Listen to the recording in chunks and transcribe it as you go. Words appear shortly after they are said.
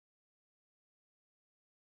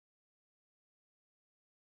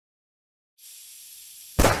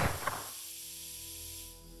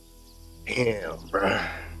Damn, bro.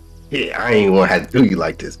 Yeah, I ain't gonna have to do you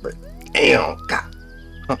like this, but damn, God.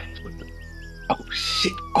 Huh, what the- Oh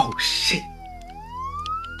shit! Oh shit!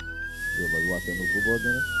 Yo, bro, you watch that new football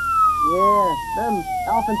game? Yeah, them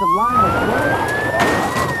offensive linemen.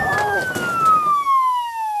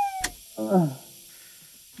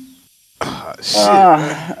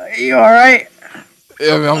 Shit. You all right?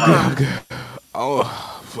 Yeah, man, I'm good. Oh,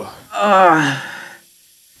 fuck.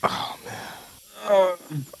 Oh, man.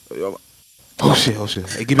 Yo, oh, shit.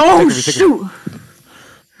 Hey, give me Oh, take it. shoot!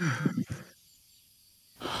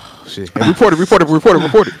 Shit. Hey, report it. All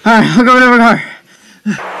right, we're going over.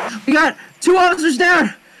 We got 2 officers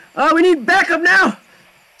down. We need backup now.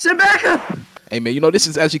 Send backup. Hey, man, you know, this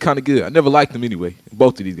is actually kind of good. I never liked them anyway.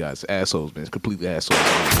 Both of these guys, assholes, man. Completely assholes.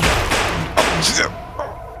 Oh, shit.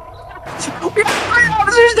 We got 3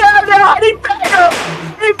 officers down now. I need backup.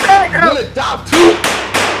 Will it die too?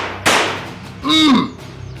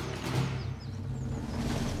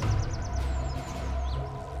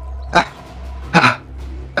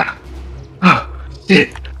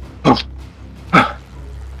 Shit.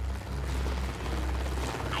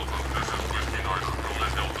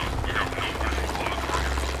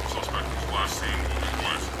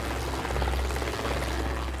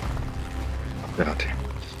 Out there.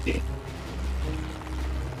 Shit.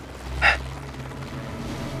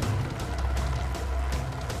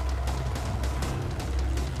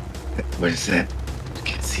 What is that? I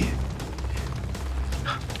can't see it.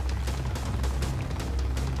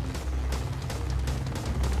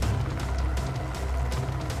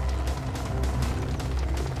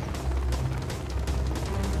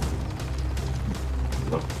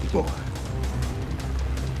 No, keep going.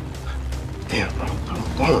 Damn,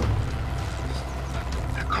 I'm going.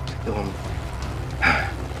 That cop's still on me.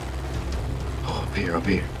 Oh, up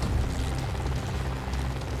here.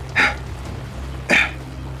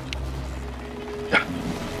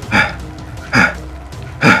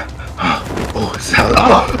 Oh, it's out.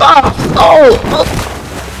 Oh!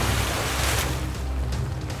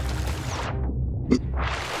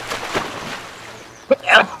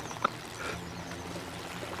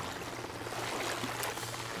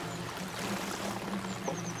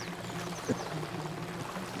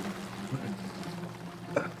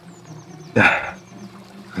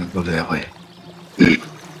 Go that way.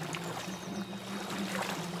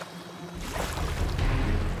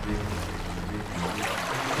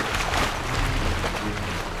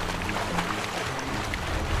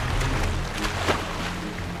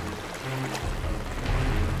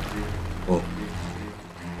 Oh.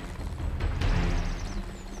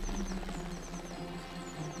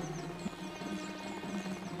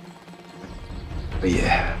 Oh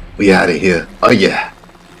yeah, we out of here. Oh yeah.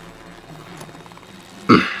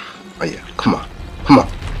 Oh yeah, come on.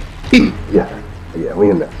 Yeah, we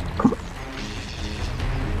in there. Come on.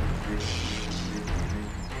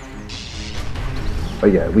 Oh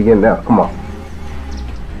yeah, we in there. Come on.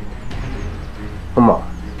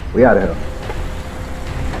 We out of here.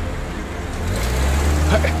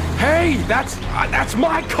 Hey, that's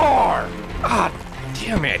my car! Ah,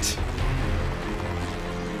 damn it.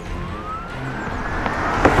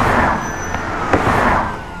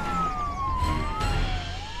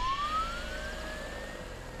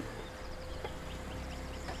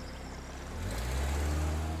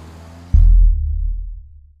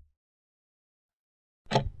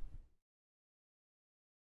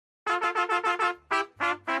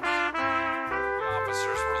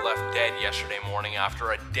 Dead yesterday morning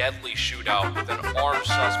after a deadly shootout with an armed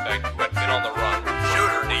suspect who had been on the run.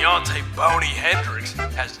 Shooter Deontay Boney Hendricks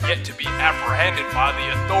has yet to be apprehended by the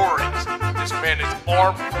authorities. This man is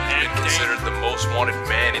armed and considered the most wanted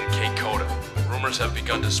man in K-Coda. Rumors have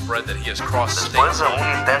begun to spread that he has crossed the Después de un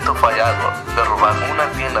intento fallado de robar una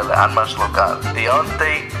tienda de armas local,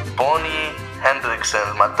 Deontay Boney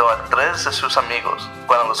Hendrickson mató a 3 de sus amigos.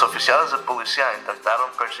 Cuando los oficiales de policía intentaron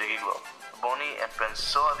perseguirlo, Boney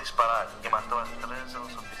empezó a disparar y mató a 3 de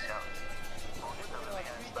los oficiales. Boney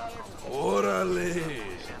debería estar ¡Órale!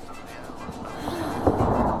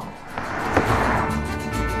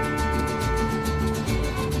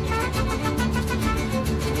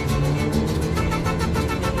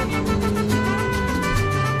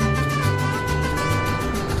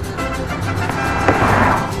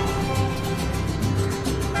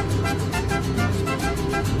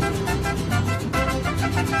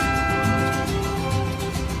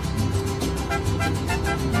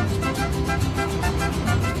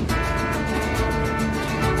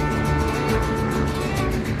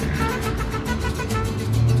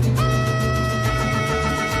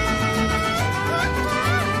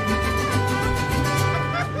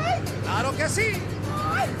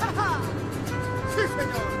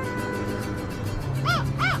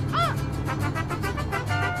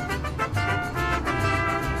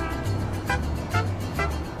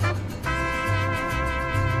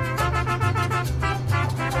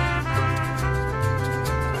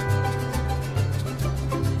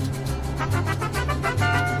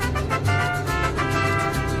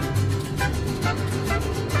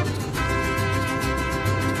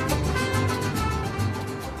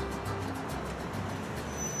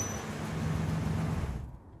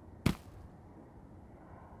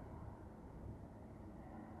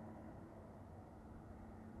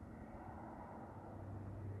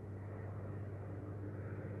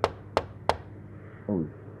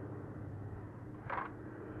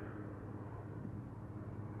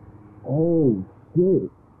 Oh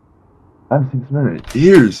shit! I haven't seen this man in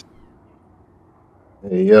years.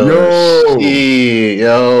 Hey, yo, Yo! shit,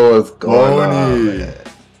 yo, what's going on, Boney. man?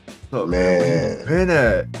 What's up, Man. Where you been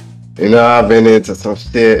at? You know, I've been into some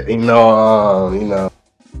shit.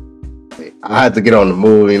 I had to get on the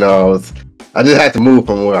move. I just had to move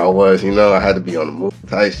from where I was. I had to be on the move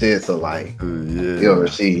type shit. So like,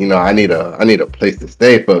 Yeah. I need a place to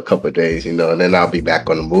stay for a couple of days. And then I'll be back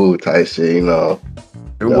on the move type shit.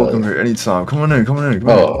 You're welcome here anytime. Come on in.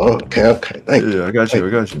 Oh, okay, thank you. Yeah, I got you.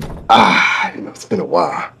 It's been a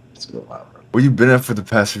while. Bro. Where you been at for the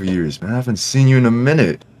past few years, man? I haven't seen you in a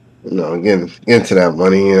minute. Getting to that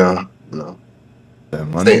money. That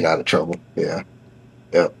money? Staying out of trouble. Yeah.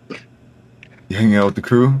 Yep. You hanging out with the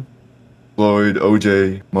crew? Floyd,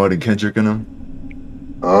 OJ, Mud, and Kendrick and them?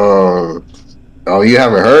 Oh, you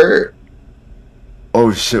haven't heard?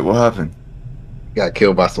 Oh shit, what happened? Got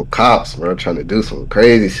killed by some cops, bro, trying to do some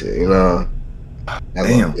crazy shit,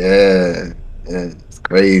 Damn. Yeah, it's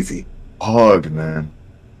crazy. Hug, man.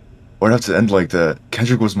 Why'd it have to end like that?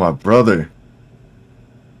 Kendrick was my brother.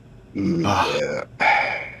 Yeah.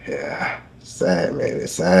 Sad, man.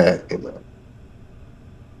 It's sad,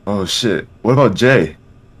 Oh shit. What about Jay?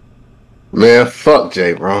 Man, fuck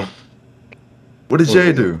Jay, bro. What did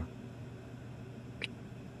Jay do?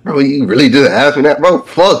 Bro, you really just asked me that, bro?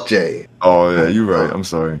 Fuck Jay. Oh yeah, you're right. I'm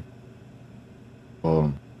sorry.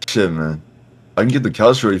 Shit, man. I can get the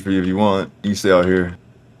couch ready for you if you want. You can stay out here.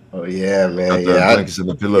 Oh yeah, man. Got the blankets and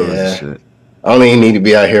the pillows and shit. I only need to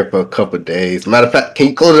be out here for a couple of days. Matter of fact, can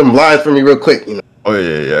you close them blinds for me real quick? Oh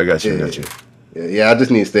yeah, I got you. Yeah, I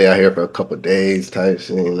just need to stay out here for a couple of days type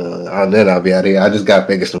shit, and then I'll be out here. I just gotta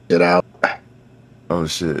figure some shit out. Oh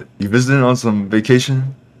shit. You visiting on some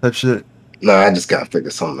vacation type shit? No, I just gotta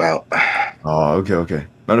figure something out. Oh, okay.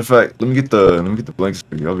 Matter of fact, let me get the blankets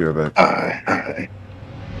for you. I'll be right back. Alright.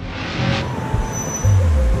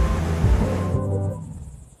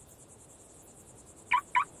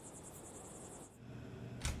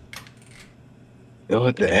 Yo,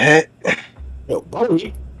 what the heck? Yo,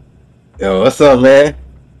 Boney. Yo, what's up, man?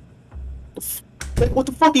 What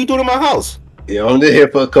the fuck are you doing in my house? Yo, I'm just here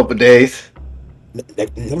for a couple days.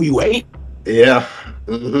 No, you ain't. Yeah.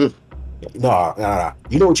 Mm-hmm. Nah.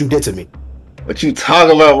 You know what you did to me. What you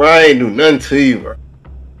talking about, bro? I ain't do nothing to you, bro.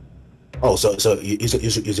 Oh, so you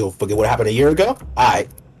forget what happened a year ago? Alright.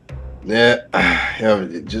 Yeah,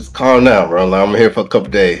 just calm down, bro. Like, I'm here for a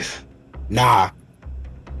couple days. Nah.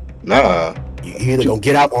 You either gonna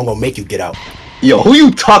get out or I'm gonna make you get out. Yo, who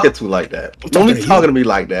you talking to like that? Don't be talking to me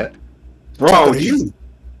like that. What's wrong with you?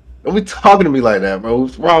 Don't be talking to me like that, bro.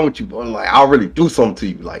 What's wrong with you, bro? Like, I'll really do something to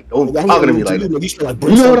you. Like, don't be talking to me like that.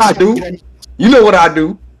 You know what I do? You know what I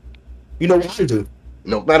do? You know what I do?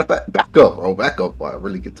 No, matter of fact, back up, bro. Back up before I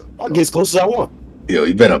really get to. I'll get as close as I want. Yo,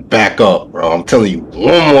 you better back up, bro. I'm telling you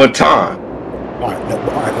one more time. All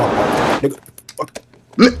right.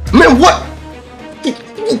 Man, what?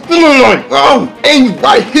 Oh, and you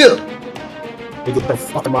right here. Get the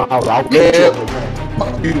fuck in my house. I'll Man,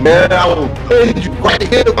 fuck you, man. I will put you right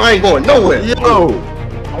here. I ain't going nowhere. Yo,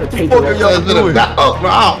 What y'all doing? Back up, bro.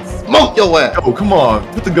 I'll smoke your ass. Yo, come on,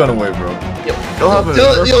 put the gun away, bro.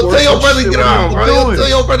 Tell your brother to get on, bro. Tell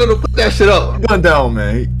your brother to put that shit up. Put the gun down,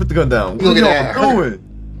 man. Put the gun down. What are y'all doing?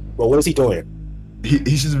 Well, what is he doing?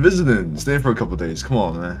 He's just visiting, staying for a couple days. Come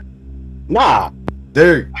on, man. Nah.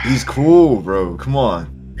 Derek, he's cool, bro. Come on.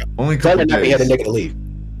 Only a couple days. He had a nigga to leave.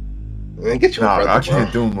 Man, get your brother, I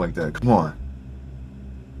can't bro. do him like that. Come on.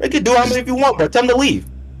 They can do how many if you want, bro. Tell him to leave.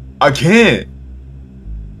 I can't.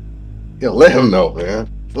 Yo, let him know, man.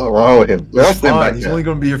 What's wrong with him? Man, I'm sitting back He's there. only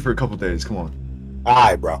gonna be here for a couple days. Come on.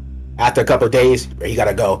 Alright, bro. After a couple of days, he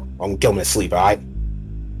gotta go. I'm gonna kill him in his sleep, alright?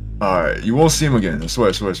 Alright, you won't see him again. I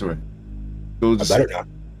swear. Go just, I better not.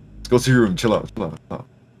 Let's go to your room. Chill out.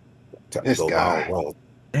 This guy.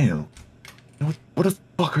 Damn. What the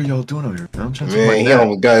fuck are y'all doing out here, man? I'm trying to Man, he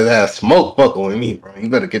almost got his ass smoke fucking with me, bro. You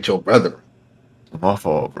better get your brother. My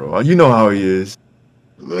fault, bro. You know how he is.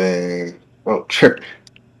 Man, bro, tripping.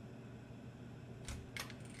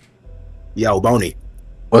 Yo, Boney.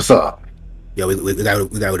 What's up? Yo, we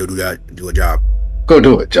gotta do a job. Go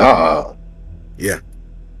do a job. Yeah.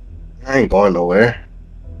 I ain't going nowhere.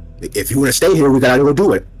 If you wanna stay here, we gotta go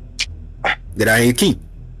do it. That I ain't keep.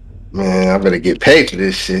 Man, I better get paid for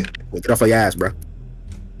this shit. Get off your ass, bro.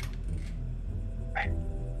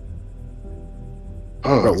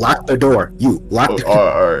 Oh. Bro, lock the door. You lock the door.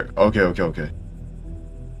 Alright. Okay.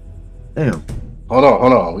 Damn. Hold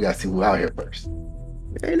on. We gotta see who out here first.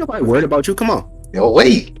 Ain't nobody worried about you. Come on. Yo,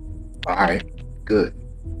 wait. Alright, good.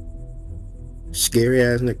 Scary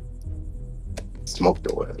ass nigga. Smoke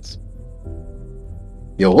the ass.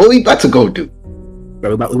 Yo, what we about to go do?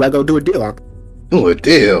 Bro, we about to go do a deal. Do a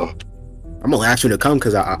deal. I'm gonna ask you to come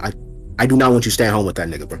because I do not want you staying home with that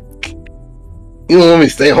nigga, bro. You don't want me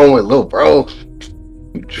to stay home with little bro?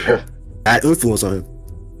 I had influence on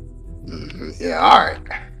him. Yeah, all right.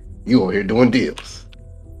 You over here doing deals.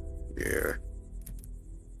 Yeah.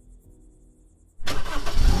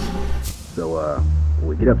 So, when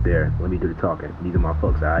we get up there, let me do the talking. These are my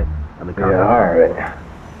folks, alright? I'm the Yeah, all right.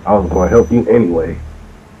 I was going to help you anyway.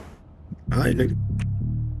 All right,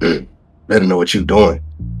 nigga. Better know what you doing.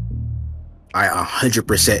 I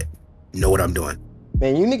 100% know what I'm doing.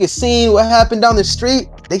 Man, you niggas seen what happened down the street?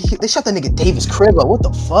 They shot that nigga Davis' crib up. What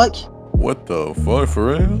the fuck? What the fuck,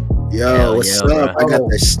 for real? Yo, what's up? Bro. I got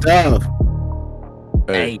this stuff.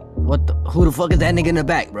 Hey, what the? Who the fuck is that nigga in the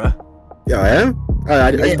back, bro? Yo, I am?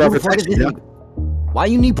 I just brought protection, you know? Why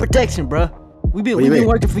you need protection, bro? We been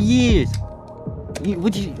working for years.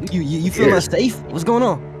 You feel unsafe? What's going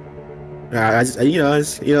on? I just, you know,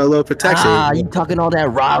 it's, you know, a little protection. You talking all that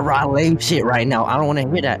rah lame shit right now. I don't want to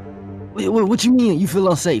hear that. What you mean you feel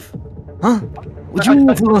unsafe? Huh? What you mean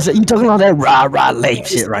you feel unsafe? You talking all that rah lame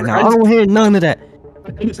shit right now. I don't hear none of that.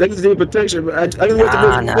 I just need protection, but I just want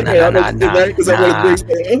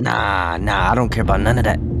Nah, I don't care about none of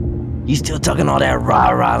that. You still talking all that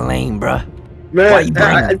rah lame, bruh. Man, why you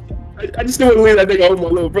bringing I just don't want to leave that nigga over my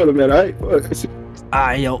little brother, man, alright?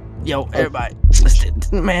 Alright, yo, everybody.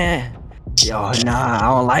 Man. Yo, nah, I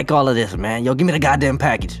don't like all of this, man. Yo, give me the goddamn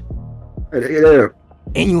package. Yeah.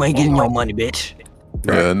 And you ain't getting your money, bitch.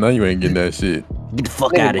 Yeah, now you ain't getting that shit. Get the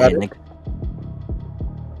fuck out of here, nigga.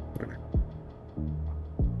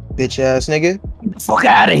 Bitch ass nigga. Get the fuck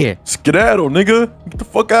out of here. Skedaddle, nigga. Get the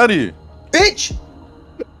fuck out of here. Bitch!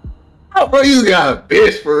 Oh, bro, you got a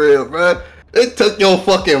bitch for real, bro. They took your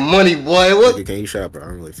fucking money, boy. What? Can you shut up, bro? I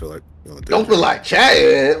don't really feel like... Don't feel like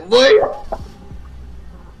chatting, boy.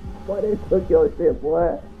 Boy, they took your shit,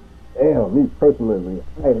 boy. Damn, me personally,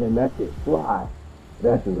 I ain't letting that shit fly.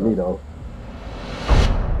 That's just me, though.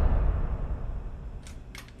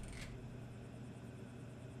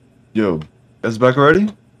 Yo, that's back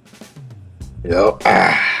already? Yo.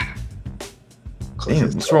 Damn,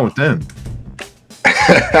 what's wrong with them?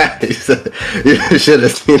 You should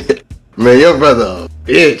have seen it. Man, your brother a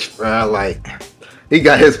bitch, bro. Like, he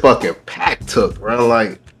got his fucking pack took, bro.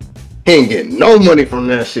 Like, he ain't getting no money from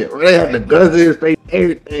that shit, bro. They had the guns in his face,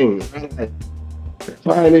 everything, bro. Like,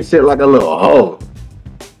 flying this shit like a little hoe.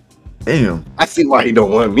 Damn. I see why he don't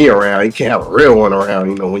want me around. He can't have a real one around,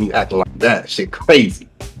 you know, when you acting like that. Shit crazy.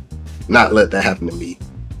 Not let that happen to me.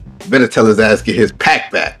 Better tell his ass get his pack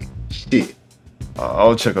back. Shit.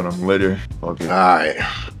 I'll check on him later. Okay. Alright.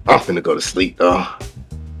 I'm finna go to sleep, though.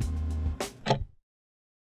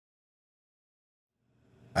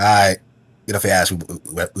 Alright. Get off your ass. We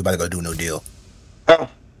about to go do no deal. Huh?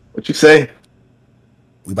 What you say?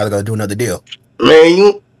 We about to go do another deal.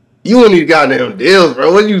 Man, you and these goddamn deals,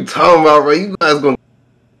 bro. What you talking about, bro? You guys gonna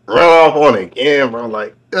run off on it again, bro.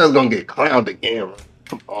 Like, you guys gonna get clowned again, bro.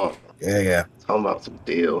 Come on, bro. Yeah. Talking about some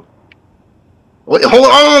deal. Wait, hold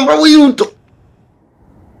on, bro. What you do?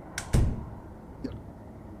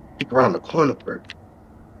 Keep around the corner, bro.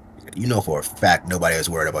 You know for a fact nobody is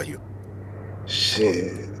worried about you.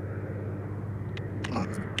 Shit.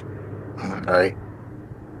 Alright.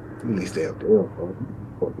 You need to stay up there, bro.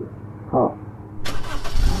 Huh.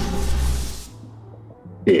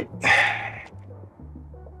 Yeah.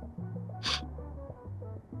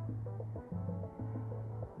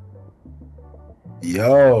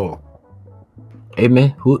 Yo. Hey man,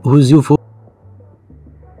 who's you fool?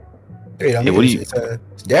 Hey, what are you? It's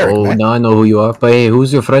Derek, oh, man. now I know who you are. But hey,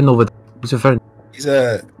 who's your friend over there? Who's your friend? He's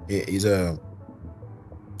a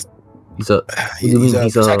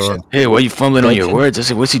protection. Hey, why you fumbling on your words? I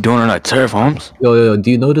said, what's he doing on that turf, Holmes? Yo,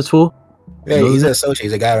 do you know this fool? Yeah, he's an associate.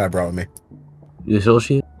 He's a guy that brought with me. You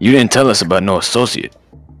associate? You didn't tell us about no associate.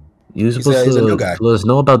 You're supposed to let us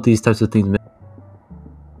know about these types of things, man.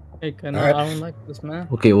 Hey, I don't like this, man.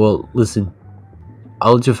 Okay, well, listen.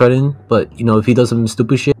 I'll let your friend in, but, you know, if he does some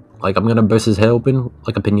stupid shit, like, I'm gonna burst his head open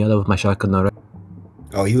like a pinata with my shotgun, alright?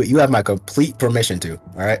 Oh, you have my complete permission to,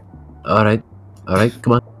 alright? Alright,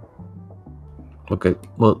 come on. Okay,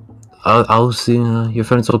 well, I'll see your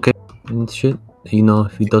friend's okay and shit. You know,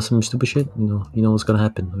 if he does some stupid shit, you know what's gonna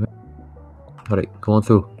happen, alright? Alright, go on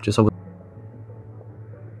through. Just over.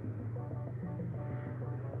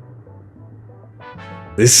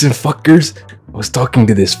 Listen, fuckers. I was talking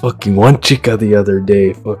to this fucking one chica the other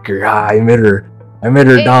day, fucker. I met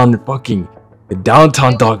her down the fucking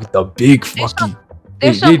downtown, dog, with the big fucking.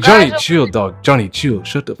 Hey, Johnny, chill, dog. Johnny, chill.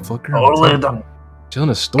 Shut the fucker up. Telling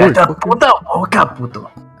a story. Puta,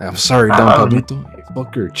 puto. I'm sorry, Don Pablito. Hey,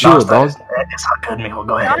 fucker, chill, dog. It's all good, mijo.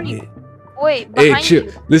 Go ahead. Wait, Hey, behind chill.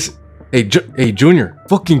 you. Listen. Hey, hey, Junior.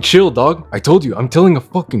 Fucking chill, dog. I told you, I'm telling a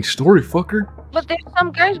fucking story, fucker. But there's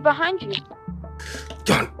some guys behind you.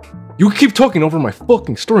 John, you keep talking over my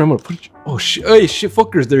fucking story. I'm gonna put you. Oh shit! Hey, shit,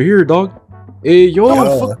 fuckers, they're here, dog. Hey,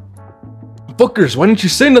 yo, fuckers, why didn't you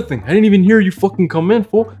say nothing? I didn't even hear you fucking come in,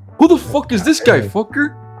 fool. Who the fuck is this guy,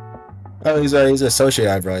 fucker? Oh, he's an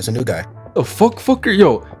associate, bro. He's a new guy. The fuck, fucker,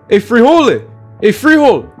 yo. Hey, Frijole. Hey,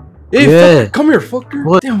 Frijole. Hey, Yeah. fucker, come here, fucker.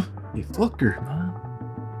 What? Damn. Hey, fucker, man.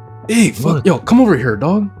 Hey, fuck, yo, come over here,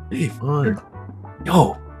 dog. Hey, fucker.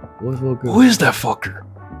 Yo, who is that fucker?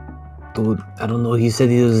 Dude, I don't know. He said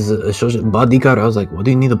he was a social bodyguard. I was like, what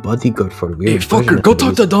do you need a bodyguard for? Hey, fucker, go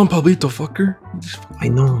talk to Don Pablito, fucker. I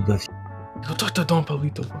know. That's... Go talk to Don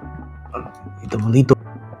Pablito, fucker. Don Pablito.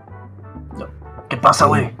 ¿Qué pasa,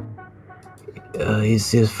 güey? He's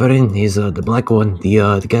his friend. He's the black one.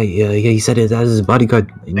 The guy. He said it as his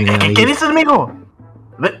bodyguard. ¿Qué dices, mijo?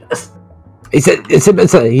 He said he's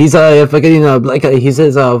fucking black guy. He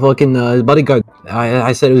says fucking bodyguard.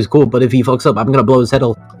 I said it was cool, but if he fucks up, I'm gonna blow his head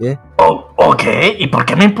off. Yeah. Oh, okay. ¿Y por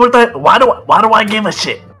qué me importa? Why do I give a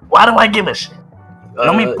shit? Why do I give a shit?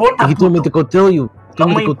 No me importa. He told me to go tell you.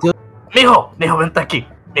 Mijo, vente aquí.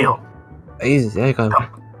 Mijo.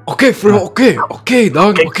 Okay, okay,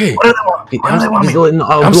 dog, okay.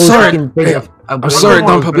 I'm sorry. I'm sorry,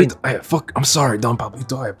 Don Pablito. I'm sorry, Don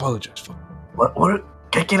Pablito. I apologize. Fuck. What?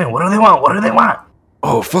 ¿Qué quieren? What do they want? What do they want?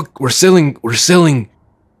 Oh, fuck. We're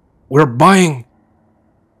buying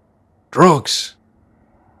drugs.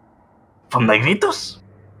 From negritos?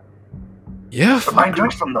 Yeah, We're buying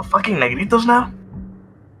drugs from the fucking negritos now?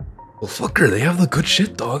 Well, fucker, they have the good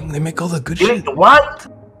shit, dog. They make all the good shit. What?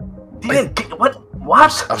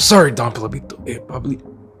 What? I'm sorry, Don Pablito. Hey, Pablito.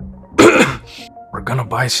 We're gonna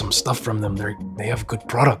buy some stuff from them. They have good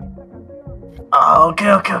product.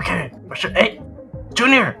 Okay. For sure. Hey,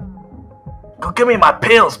 Junior, go give me my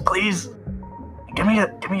pills, please. Give me a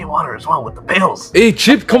water as well with the pills. Hey,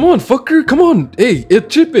 Chip, come on, fucker, come on. Hey,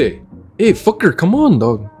 Chip, hey, fucker, come on,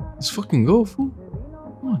 dog. Let's fucking go, fool.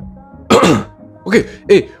 Come on. Okay,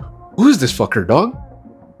 hey, who is this fucker, dog?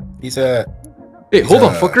 He's a. Hey, hold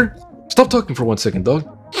on, fucker. Stop talking for 1 second, dog.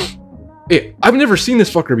 Hey, I've never seen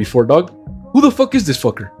this fucker before, dog. Who the fuck is this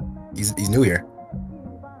fucker? He's new here.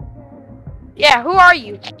 Yeah, who are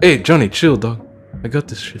you? Hey, Johnny, chill, dog. I got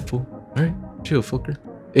this shit, fool. Alright? Chill, fucker.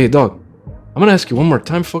 Hey, dog. I'm gonna ask you one more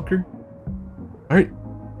time, fucker. Alright?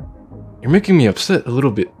 You're making me upset a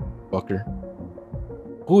little bit, fucker.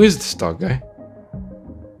 Who is this dog guy?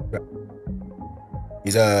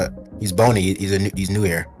 He's Boney. He's new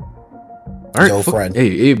here. Alright, old friend.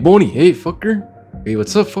 Hey, Boney. Hey, fucker. Hey,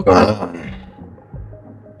 what's up, fucker?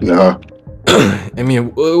 Nah. I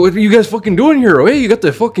mean, what are you guys fucking doing here? Hey, you got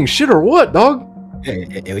the fucking shit or what, dog? Hey,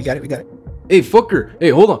 we got it. Hey, fucker. Hey,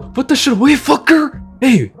 hold on. Put that shit away, fucker.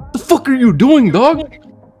 Hey, what the fuck are you doing, dog?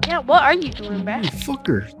 Yeah, what are you doing, man? Hey,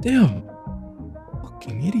 fucker. Damn.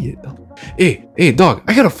 Fucking idiot, dog. Hey, dog.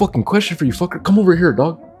 I got a fucking question for you, fucker. Come over here,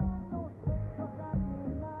 dog.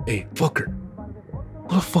 Hey, fucker.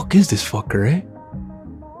 Who the fuck is this fucker, eh?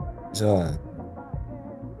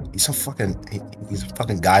 He's a fucking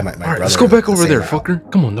guy. My Alright, brother. let's go back over there, fucker.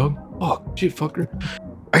 Come on, dog. Oh, shit, fucker.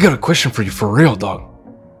 I got a question for you, for real, dog.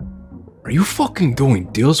 Are you fucking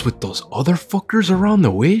doing deals with those other fuckers around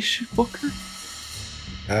the way, shit, fucker?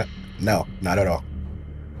 No, not at all.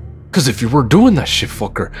 Cause if you were doing that shit,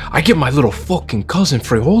 fucker, I get my little fucking cousin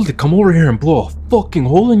Frejol to come over here and blow a fucking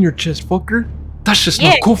hole in your chest, fucker. That's just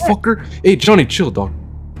not cool, fucker. Hey, Johnny, chill, dog.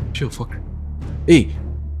 Chill, fucker. Hey,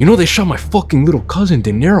 you know they shot my fucking little cousin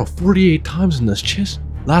De Niro 48 times in his chest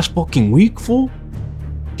last fucking week, fool?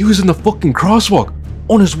 He was in the fucking crosswalk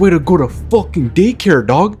on his way to go to fucking daycare,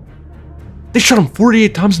 dog. They shot him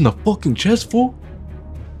 48 times in the fucking chest, fool.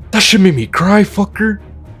 That shit made me cry, fucker.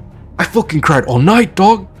 I fucking cried all night,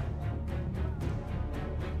 dog.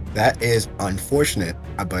 That is unfortunate,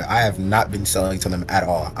 but I have not been selling to them at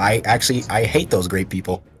all. I hate those great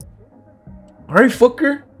people. Alright,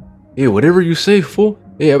 fucker. Hey, whatever you say, fool.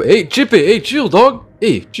 Hey, Chip, hey, chill, dog.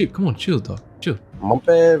 Hey, Chip, come on, chill, dog. Chill. My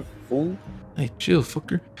bad, fool. Hey, chill,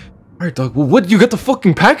 fucker. Alright, dog. Well, what? You got the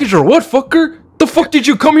fucking package or what, fucker? The fuck did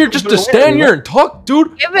you come here just to stand here and talk,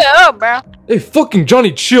 dude? Give it up, bro. Hey, fucking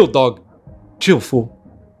Johnny, chill, dog. Chill, fool.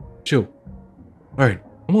 Chill. Alright.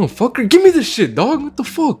 Come on, fucker. Give me this shit, dog. What the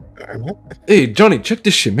fuck? Hey, Johnny, check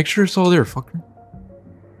this shit. Make sure it's all there, fucker.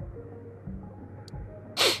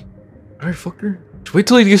 Alright, fucker. Just wait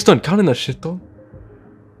till he gets done counting that shit, dog.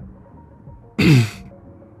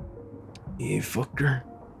 Yeah, fucker.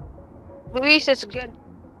 Luis, it's good.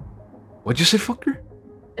 What'd you say, fucker?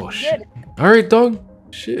 Oh shit. Alright, dog.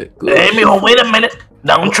 Shit. Good. Hey, mijo, wait a minute.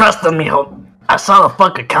 Don't trust him, mijo. I saw the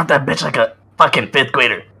fucker count that bitch like a fucking 5th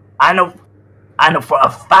grader. I know for a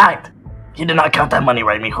fact he did not count that money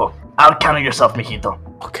right, mijo. I'll count it yourself, mijito.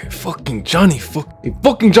 Okay, fucking Johnny,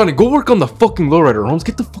 fucking Johnny, go work on the fucking lowrider, Holmes.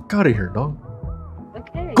 Get the fuck out of here, dog.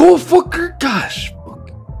 Okay. Go, fucker. Gosh.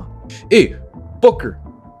 Fuck. Hey, fucker.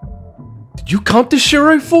 Did you count this shit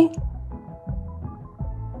right, fool?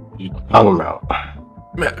 Talking about.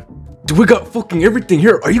 Man, dude, we got fucking everything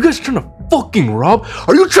here. Are you guys trying to fucking rob?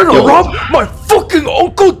 Are you trying to rob my fucking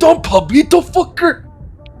uncle Don Pablito, fucker?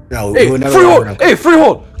 No, hey, freehold. Hey,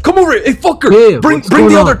 freehold. Come over here. Hey, fucker. Yeah, bring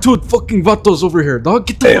the other 2 fucking vatos over here, dog.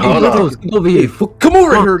 Get the vatos. Get over here. Come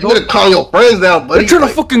over here, dog. You gotta calm your friends down, buddy. They're trying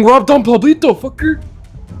to fucking rob Don Pablito, fucker.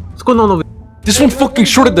 What's going on over here? This one fucking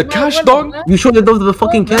shorted the cash, dog. You shorted over the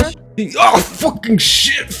fucking cash? Oh, fucking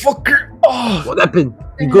shit, fucker. Oh. What happened?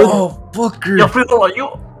 You good? Oh, fucker. Yo, frijo, are you...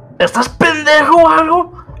 ¿Estás pendejo o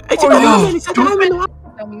algo?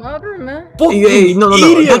 The mother, man. Hey, no.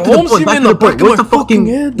 Idiot, Back to the point. What's the fucking...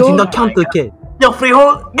 head, Did you not count the kid? Yo,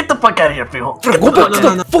 frijo, get the fuck out of here, frijo. Go back to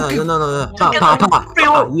the fucking... No.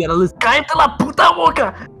 Papa, you gotta listen. Cállate la puta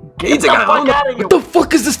boca. Get the fuck out of here. What the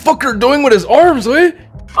fuck is this fucker doing with his arms, eh?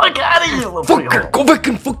 Fuck out of here, little fucker. Go back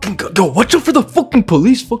and fucking go. Watch out for the fucking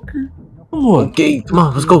police, fucker. Come on. Okay, come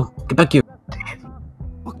on, let's go. Get back here.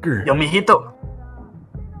 Fucker. Yo, mijito.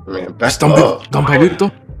 Man, that's Don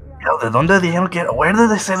Pablito. Yo, ¿de dónde dijeron que... Where did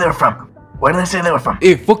they say they were from? Where did they say they were from?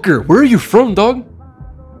 Hey, fucker, where are you from, dog?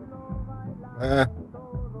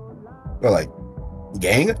 Well, like,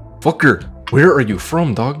 gang? Fucker, where are you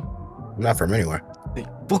from, dog? I'm not from anywhere. Hey,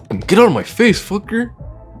 fucking get out of my face, fucker.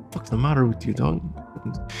 What's the matter with you, dog?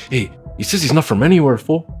 Hey, he says he's not from anywhere,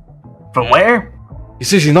 fool. From where? He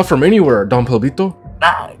says he's not from anywhere, Don Pablito.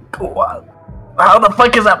 Nah, how the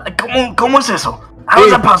fuck is that? ¿Cómo es eso? How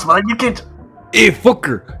is that possible? You can't... Hey,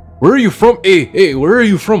 fucker, where are you from? Hey, where are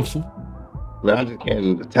you from, fool? Man, I just came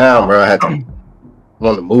into town, bro. I had to... I'm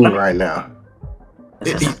on the move right now.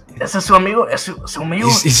 ¿Ese es su amigo? ¿Es su amigo?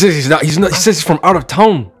 He says he's not. He says he's from out of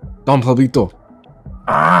town, Don Pablito.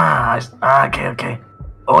 Okay.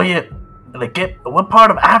 Oye, what part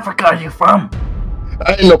of Africa are you from?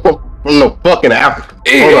 I ain't no from no fucking Africa.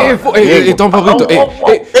 Hey, Don Pablito.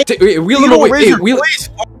 Hey, wheel him away.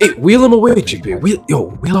 Hey, wheel him away, JP. Wheel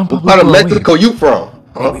Don Pablito. What part of Mexico you from?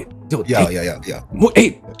 Huh? Yeah.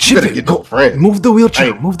 Hey, Chip, go. Move the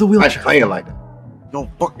wheelchair. Move the wheelchair. I ain't playing like that.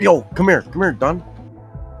 Yo, come here, Don.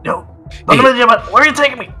 Yo, where are you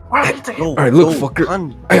taking me? Where are you taking me? Alright, look, fucker.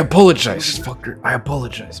 I apologize, fucker. I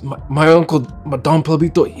apologize. My uncle, Don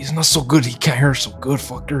Pablito, he's not so good. He can't hear so good,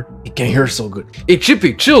 fucker. He can't hear so good. Hey,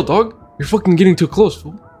 Chippy, chill, dog. You're fucking getting too close,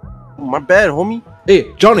 fool. My bad, homie.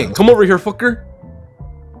 Hey, Johnny, come over here, fucker.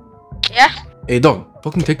 Yeah? Hey, dog.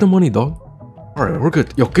 Fucking take the money, dog. Alright, we're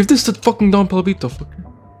good. Yo, give this to fucking Don Pablito, fucker.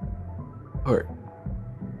 Alright.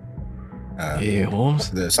 Hey, Holmes.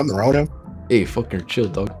 There's something wrong with him? Hey, fucking chill,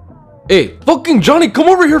 dog. Hey, fucking Johnny, come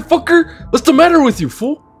over here, fucker. What's the matter with you,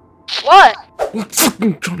 fool? What?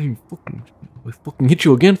 Fucking Johnny, I fucking hit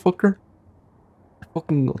you again, fucker.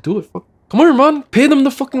 Fucking I'll do it, fuck. Come here, man. Pay them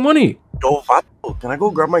the fucking money. Yo, Vato, can I go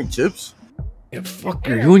grab my chips? Yeah,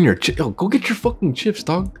 fucker, you and your chips. Yo, go get your fucking chips,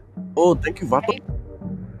 dog. Oh, thank you, Vato.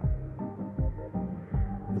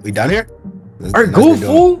 We done here? Alright, go,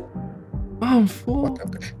 fool. I'm full.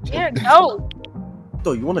 Yeah, go.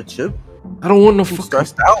 Vato, you want a chip? I don't want no fucking...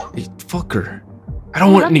 stressed out. Hey, fucker. I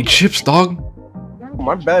don't want any chips, dog. Oh,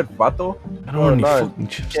 my bad, Vato. I don't want any fucking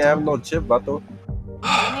chips. Can't have no chip, Vato.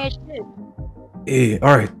 Hey,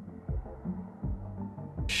 alright.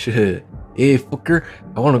 Shit. Hey, fucker.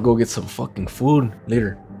 I want to go get some fucking food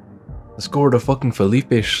later. Let's go to the fucking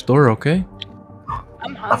Felipe's store, okay?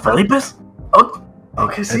 ¿A Felipe's? Oh,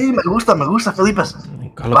 okay, sí, me gusta, Felipe's.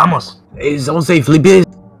 Vamos. Hey, someone say Felipe's.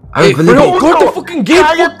 Hey, Felipe, go to the fucking gate,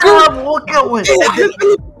 fucker!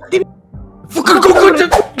 Fucker, go to...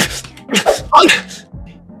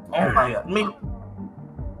 Oh my god, me...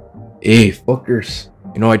 Hey, fuckers.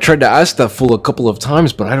 You know, I tried to ask that fool a couple of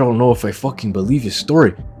times, but I don't know if I fucking believe his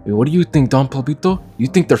story. Hey, what do you think, Don Pablito? You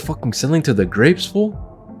think they're fucking selling to the grapes, fool?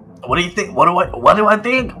 What do you think? What do I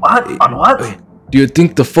think? What? On what? Do you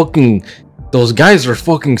think the fucking... Those guys are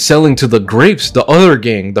fucking selling to the grapes, the other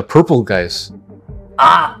gang, the purple guys?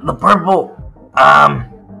 The purple... I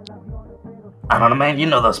don't know, man. You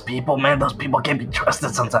know those people, man. Those people can't be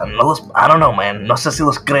trusted sometimes. No, I don't know, man. No sé si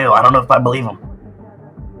los creo. I don't know if I believe them.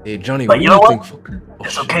 Hey, Johnny, but what you do know you what? think, fucker? Oh,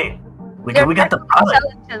 it's okay. We got the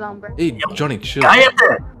product. Hey, Johnny, chill.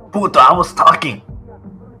 Cállate, puto. I was talking.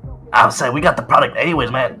 I was saying we got the product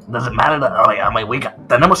anyways, man. Does it matter that? I mean, we got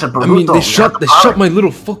the numbers in Peru. I mean, they shot my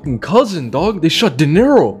little fucking cousin, dog. They shot De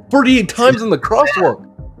Niro 48 times in the crosswalk.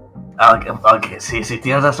 Okay, see,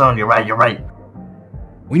 tienes razón. You're right.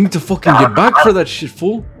 We need to fucking get back for that shit,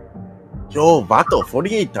 fool. Yo, vato,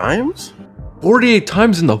 48 times? 48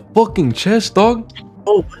 times in the fucking chest, dog.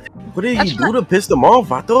 Oh, what did he do to piss them off,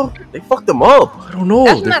 vato? They fucked them up. I don't know.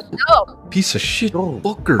 That's messed up. Piece of shit,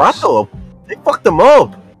 fuckers. Vato, they fucked them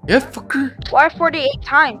up. Yeah, fucker. Why 48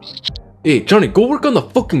 times? Hey, Johnny, go work on the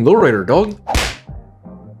fucking lowrider, dog.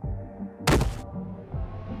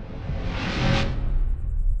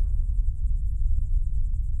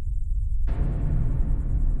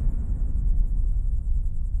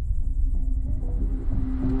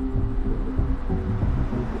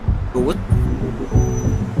 What?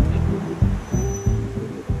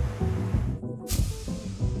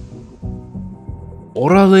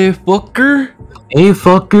 Orale, fucker. Hey,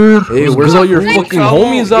 fucker. Hey, where's all your fucking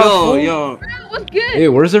homies at, fool? Yo. What's good? Hey,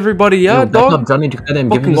 where's everybody at, Back dog? up, Johnny.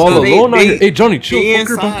 Fucking all alone out here. Hey, Johnny, chill,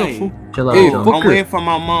 fucker. Back up, fool. Chill out, Hey, Johnny. I'm fucker. waiting for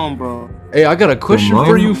my mom, bro. Hey, I got a question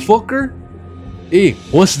for you, fucker. Hey,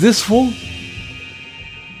 what's this, fool?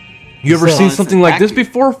 You ever seen something like this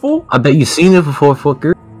before, fool? I bet you seen it before,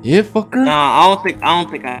 fucker. Yeah, fucker. Nah, I don't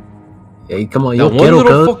think I. Hey, come on, That yo, one ghetto,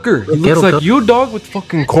 little cuz. fucker. He Yo, looks ghetto, like cuz. you, dog, with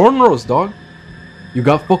fucking cornrows, dog. You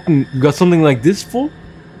got something like this, fool?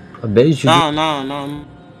 I bet you should. No.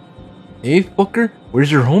 Hey, fucker, where's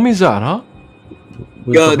your homies at, huh?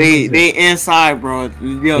 Yo, they inside, bro.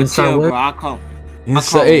 Yo, Inside chill, where? bro. I'll come.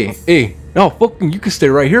 Inside, hey, no, fucking, you can stay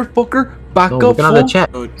right here, fucker. Back No, up, we can have fool. a chat.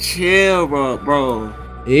 Yo, chill, bro.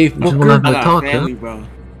 Hey, just wanna have fucker, a I got talk, family, huh? bro.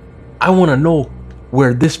 I wanna know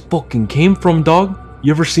where this fucking came from, dog.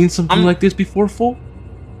 You ever seen something like this before, fool?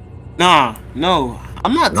 Nah, no.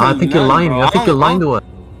 I'm not. No, I think you're lying. I think you're lying to us.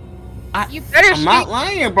 You better I'm not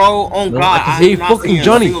lying, bro. Oh No, God. I Hey, I'm not fucking saying a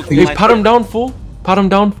Johnny. single thing Hey, like pat that. him down, fool. Pat him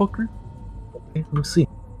down, fucker. Okay, let's see.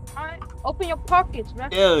 Alright, open your pockets, man.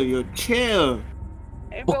 Chill.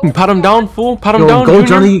 Hey, bro, Fucking pat him down, fool. Pat him Yo, down, go, Junior.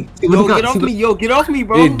 Johnny. See what Yo, you got. get off See what- me. Yo, get off me,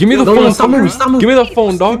 bro. Hey, give me the No, phone, no, stop moving, fucker. stop moving. Give me that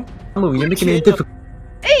phone, dog. Hello, you're making it difficult.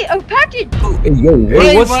 Hey, a package. Hey, yo, what?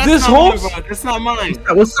 Hey, what's bro, this, that's not mine, Holmes? bro. That's not mine.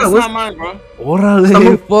 What's That's that? not mine, bro.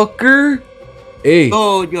 Orale, fucker. Hey,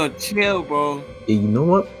 Yo, chill, bro. Hey, you know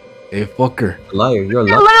what? hey, fucker. Liar, you're a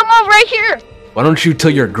Here, liar. let him off right here. Why don't you tell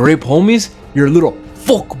your grape homies, your little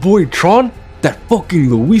fuck boy Tron, that fucking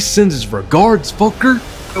Luis sends his regards, fucker?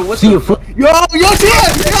 Yo, what's See the you, fuck? Yo,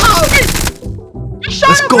 chill. Shut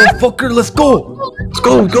Let's up, go, man. fucker. Let's go. Let's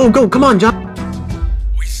go. Come on, John.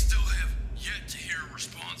 We still have yet to hear a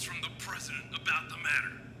response from the president about the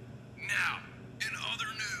matter. Now, in other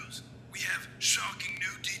news, we have shocking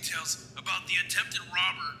new details about the attempted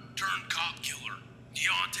robber turned cop killer,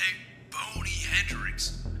 Deontay Boney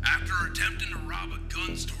Hendricks, after attempting to rob a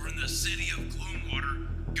gun store in the city of Gloomwater,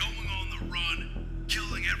 going on the run,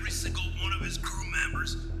 killing every single one of his crew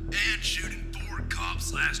members, and shooting 4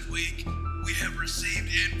 cops last week. We have received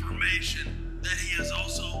information that he has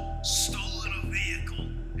also stolen a vehicle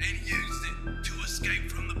and used it to escape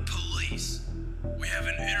from the police. We have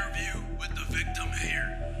an interview with the victim here.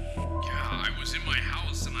 Yeah, I was in my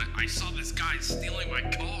house and I saw this guy stealing my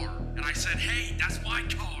car. And I said, hey, that's my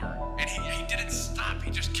car. And he didn't stop, he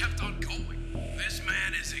just kept on going. This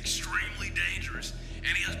man is extremely dangerous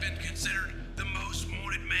and he has been considered the most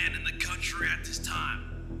wanted man in the country at this time.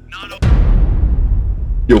 Not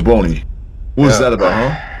Yo, Boney, what was that about,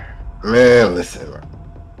 huh? Man, listen, bro.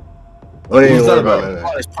 What What was that about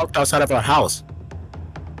about? Oh, it's parked outside of our house.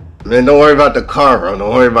 Man, don't worry about the car, bro.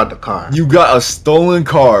 Don't worry about the car. You got a stolen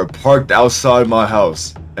car parked outside my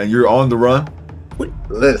house, and you're on the run?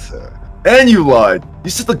 Listen. And you lied. You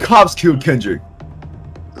said the cops killed Kendrick.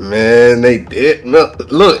 Man, they did. Look,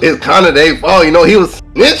 it's kind of their fault. You know, he was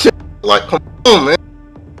snitching. Like, come on, man.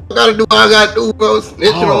 I gotta do what I gotta do, bro.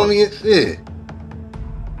 Snitching on me and shit.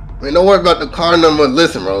 Man, don't worry about the car number.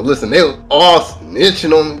 Listen, bro. Listen, they was all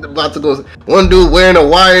snitching on me. About to go. One dude wearing a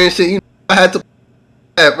wire and shit. You know, I had to.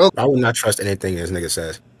 That, bro. I would not trust anything this nigga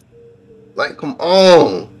says. Like, come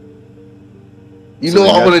on. You So know, they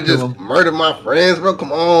I'm got gonna to just kill him? murder my friends, bro.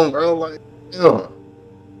 Come on, bro. Like, yeah.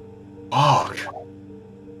 Fuck.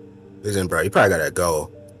 Listen, bro, you probably gotta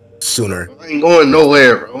go sooner. I ain't going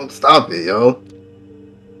nowhere, bro. Stop it, yo.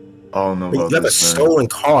 I don't know You about have a this, man. stolen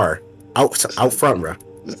car out front, bro.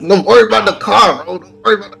 Don't worry about the car, bro. Don't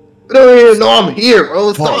worry about it. They don't even know I'm here,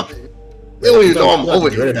 bro. Stop it. They don't even know I'm over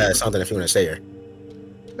here. here. That's something if you want to say here.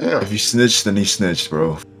 Yeah. If you snitched, then he snitched,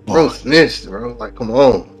 bro. Bro snitched, bro. Like, come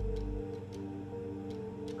on.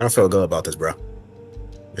 I don't feel good about this, bro.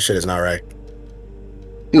 This shit is not right.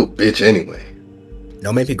 You a bitch anyway.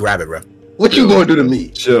 Don't make me grab it, bro. What you gonna do to me?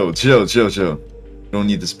 Chill. Don't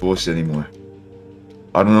need this bullshit anymore.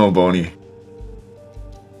 I don't know, Boney.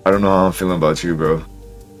 I don't know how I'm feeling about you, bro.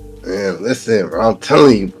 Man, listen, bro. I'm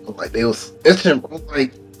telling you, bro, like they was snitching, bro.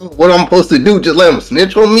 Like, what I'm supposed to do? Just let them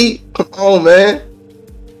snitch on me? Come on, man.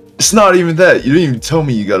 It's not even that. You didn't even tell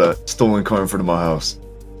me you got a stolen car in front of my house.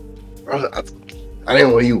 Bro, I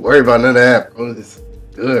didn't want you to worry about none of that, bro. It's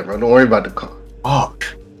good, bro. Don't worry about the car. Fuck.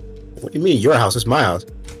 What do you mean? Your house is my house.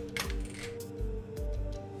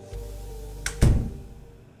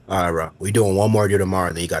 All right, bro. We doing one more deal tomorrow,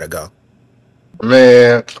 and then you gotta go.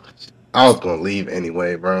 Man, I was gonna leave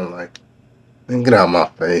anyway, bro. Like, man, get out of my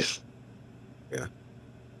face. Yeah,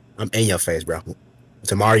 I'm in your face, bro.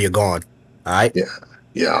 Tomorrow you're gone. All right?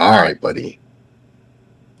 Yeah. All right, buddy.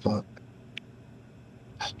 Fuck.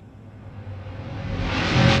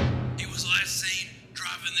 He was last seen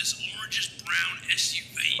driving this orangish brown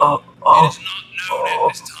SUV. Oh. It is not known at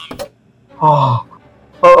this time. Oh,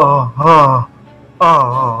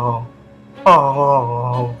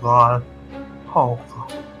 God. Oh,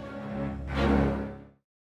 God.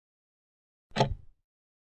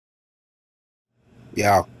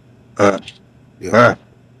 Yeah. Yeah.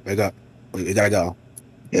 Wake up. You gotta go.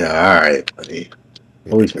 Yeah, all right, buddy.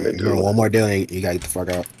 What we finna do? One more deal, and you gotta get the fuck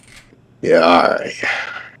out. Yeah, all right.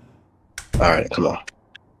 All right, come on.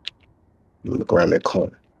 Look around that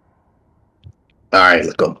corner. All right,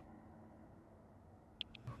 let's go.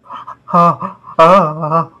 No.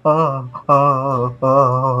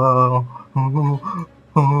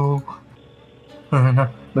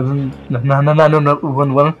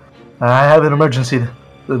 I have an emergency.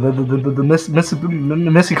 The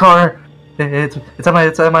missing car.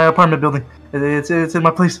 It's at my apartment building. It's in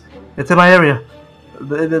my place. It's in my area.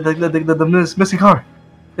 The missing car.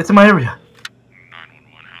 It's in my area.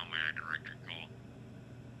 911, how may I direct your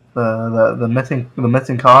call? The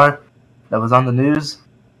missing car that was on the news.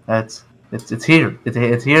 It's here.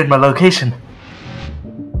 It's here in my location.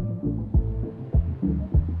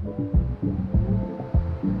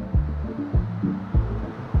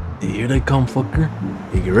 Here they come, fucker.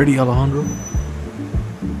 Hey, you ready, Alejandro?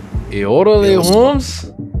 Hey, orale,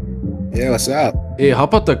 Holmes. Yeah, what's up? Hey,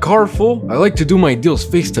 hop out the car, fool. I like to do my deals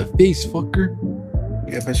face to face, fucker.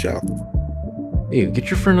 Yeah, for sure. Hey, get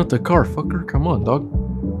your friend out the car, fucker. Come on, dog.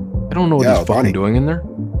 I don't know what he's fucking doing in there.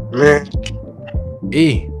 Man.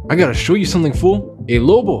 Hey, I gotta show you something, fool. Hey,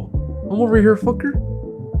 Lobo. Come over here, fucker.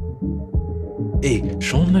 Hey,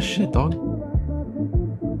 show him this shit, dog.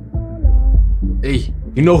 Hey,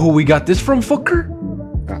 you know who we got this from, fucker?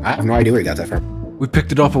 I have no idea where you got that from. We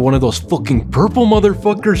picked it off of one of those fucking purple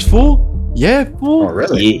motherfuckers, fool. Yeah, fool. Oh,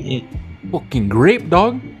 really? Yeah. Fucking grape,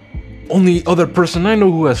 dog. Only other person I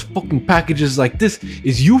know who has fucking packages like this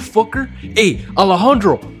is you, fucker. Hey,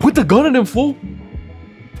 Alejandro, put the gun in him, fool.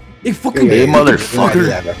 Hey, fucking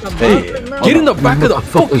motherfucker. Hey, get in the back of the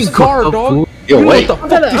fucking car, dog. Yo, you know wait. what the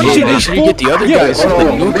fuck this shit is, fool? Get the other guys.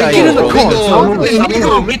 The new guy get in the car, fool.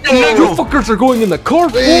 You fuckers are going in the car,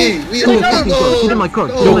 fool. Get in my car.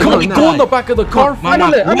 Yo, come on, go in the back of the car, fool.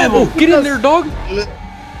 Get in there, dog.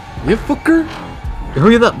 Yeah, fucker.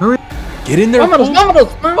 Hurry up, hurry. Get in there, fool.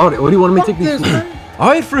 Oh, what do you want me to take these?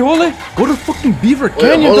 Alright, Frijole, go to fucking Beaver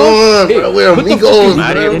Canyon, hold dog. on, bro. We're put the amigos,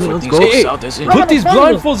 fucking- bro. Hey, put these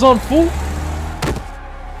blindfolds on, fool.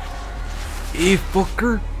 Hey,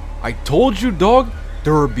 fucker. I told you, dog,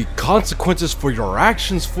 there will be consequences for your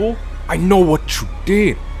actions, fool. I know what you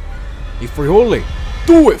did. Hey, Frijole,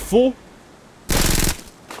 do it, fool.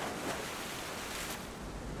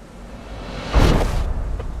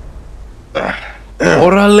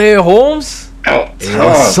 Orale, Holmes. Hey,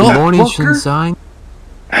 what's up, Morning, fucker? sunshine.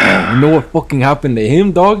 You know what fucking happened to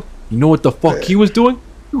him, dog? You know what the fuck he was doing?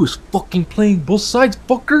 He was fucking playing both sides,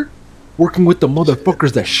 fucker. Working with the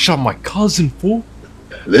motherfuckers that shot my cousin, fool.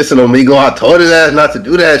 Listen, amigo, I told his ass not to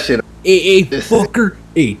do that shit. Hey, fucker.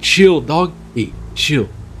 Hey, chill, dog. Hey, chill.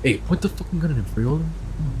 Hey, point the fucking gun at him, Frijole.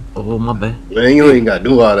 Oh, my bad. Man, you ain't gotta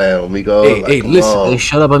do all that, amigo. Hey, come listen. on. Hey,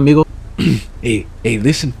 shut up, amigo. Hey,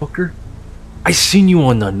 listen, fucker. I seen you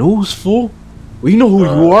on the news, fool. Well, you know who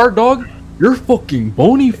you are, dog? You're fucking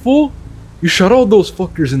Boney, fool. You shot all those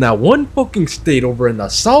fuckers in that one fucking state over in the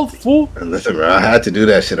south, fool. Listen, bro, I had to do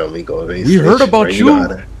that shit, amigo. We heard about you.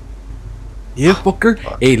 Yeah, fucker.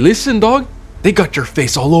 Hey, listen, dog. They got your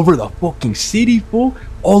face all over the fucking city, fool.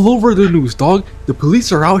 All over the news, dog. The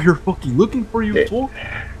police are out here fucking looking for you, fool.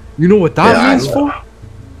 You know what that means, fool?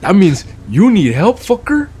 That means you need help,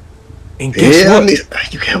 fucker. And guess what?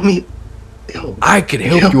 You can help me. I can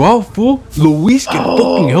help you out, fool. Luis can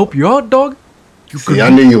fucking help you out, dog. See, I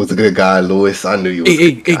knew you was a good guy, Louis. I knew you was a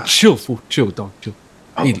good guy. Hey, chill, fool. Chill, dog. Chill.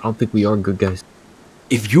 I don't think we are good guys.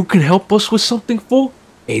 if you can help us with something, fool,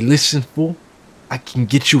 hey, listen, fool, I can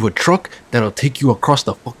get you a truck that'll take you across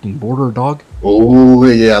the fucking border, dog. Oh,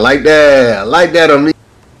 yeah, I like that. I like that on me.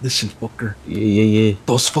 Listen, fucker. Yeah.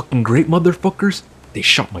 Those fucking great motherfuckers, they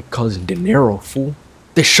shot my cousin De Niro, fool.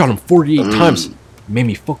 They shot him 48 times. Made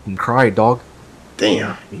me fucking cry, dog.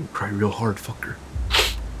 Damn. Made me cry real hard, fucker.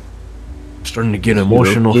 I'm starting to get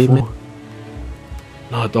emotional, fool.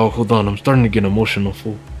 Nah, dog, hold on. I'm starting to get emotional,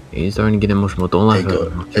 fool. He's starting to get emotional. Don't let her.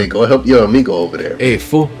 Hey, go help your amigo over there. Hey,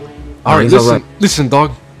 fool. Alright, listen,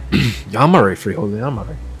 dog. Yeah, I'm alright, Freeholder. I'm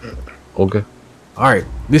alright. Okay. Alright,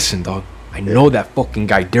 listen, dog. I know that fucking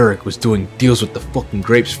guy Derek was doing deals with the fucking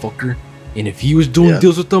grapes, fucker. And if he was doing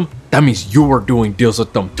deals with them, that means you were doing deals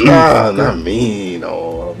with them too. Nah, not me.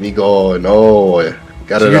 No, amigo, no.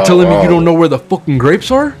 So you're telling me you don't know where the fucking grapes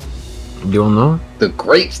are? You don't know? The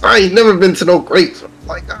grapes? I ain't never been to no grapes.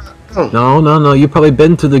 Like, No. You probably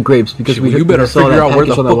been to the grapes because you better figure out where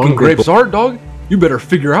the fucking grapes are, dog. You better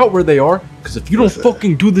figure out where they are, because if you don't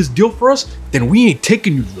fucking do this deal for us, then we ain't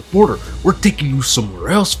taking you to the border. We're taking you somewhere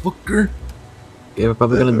else, fucker. Yeah, we're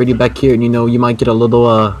probably gonna bring you back here, and you might get a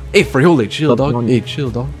little Hey, Freeholder, chill, dog. Hey, chill,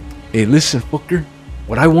 dog. Hey, listen, fucker.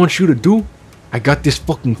 What I want you to do, I got this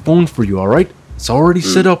fucking phone for you, alright? It's already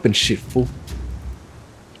set up and shit, fool.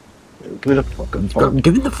 Give me the fucking phone.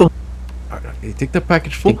 Give me the phone. Alright, hey, take that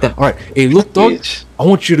package, fool. Alright, hey, look, dog. I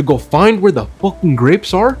want you to go find where the fucking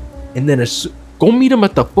grapes are, and then go meet them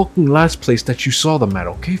at the fucking last place that you saw them at,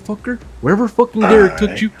 okay, fucker? Wherever fucking Derek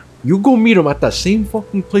took you, you go meet him at that same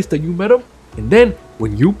fucking place that you met him, and then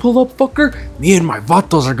when you pull up, fucker, me and my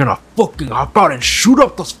vatos are gonna fucking hop out and shoot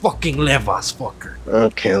up those fucking levas, fucker.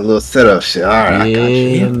 Okay, a little setup shit. Alright, I got you.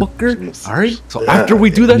 Yeah, fucker. Alright, so after we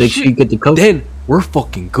do that shit, then we're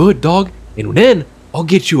fucking good, dog. And then I'll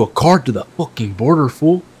get you a card to the fucking border,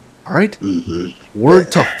 fool. Alright?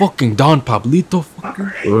 Word to fucking Don Pablito,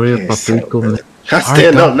 fucker. Word Pablito, man. I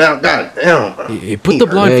stand up now, goddamn. Hey, put the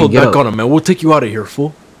blindfold back on him, man. We'll take you out of here,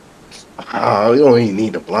 fool. Oh, you don't even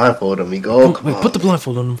need the blindfold, amigo. Wait, put the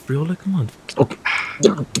blindfold on him, Freeholder. Come on. Okay.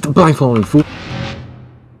 Get the blindfold on, fool.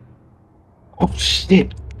 Oh,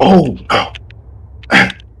 shit. Oh, no.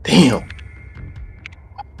 Damn.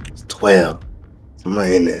 It's 12.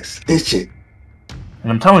 Somebody in there snitching.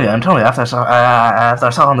 And I'm telling you, after I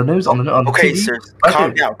saw on the news, on the okay, TV, sir, right calm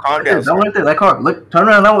there, down, calm right there, down. that one right there, that car. Look, turn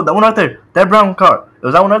around, that one right there, that brown car. It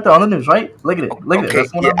was that one right there on the news, right? Look at it, look at it. Okay,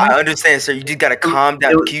 That's the one yeah, I understand, sir. You just gotta calm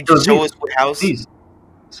down. Can you just show us what house? Please.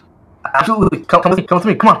 Absolutely, come with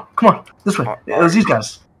me. Come on, this way. It was these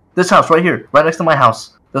guys. This house right here, right next to my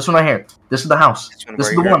house. This one right here. This is the house. This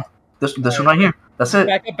is the one. This one right here. That's it.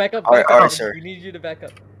 Back up. All right, sir. We need you to back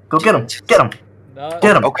up. Go get him. Get him. No.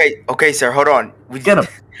 Get him. Okay, sir. Hold on. Get him.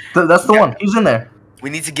 That's the one. He's in there. We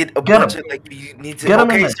need to get a bunch of you need to. Get him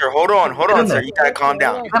in okay, there. sir. Hold on, sir. You gotta calm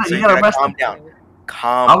down. You gotta rest calm him. down.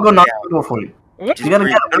 Calm. I'll go knock down. the door for you. Just You gotta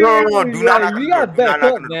breathe. get him. No. Do not knock on the door. You gotta Do not back knock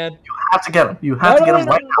up, on the door. man. You have to get him. You have to get him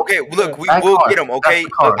right now. Okay, look, we That will car. get him. Okay, That's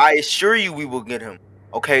the car. I assure you, we will get him.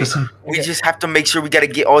 Okay, we just have to make sure we gotta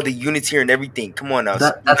get all the units here and everything. Come on now, you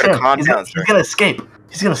That's gotta him. calm He's down, sir. gonna escape.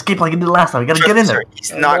 He's gonna escape like he did last time. You gotta Trust get me, in sir. there.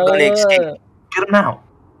 He's not gonna escape. Get him now.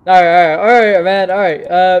 All right, man. All right.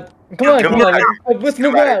 Come on. Get him out of here. Let's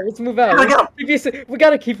move out. Let's move out. Get him. We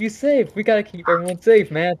gotta keep you safe. We gotta keep everyone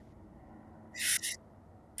safe, man.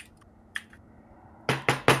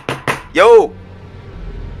 Yo,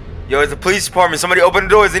 it's the police department. Somebody open the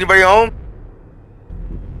door. Is anybody home?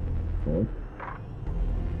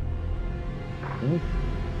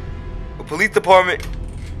 The police department.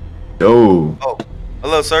 Yo. Oh,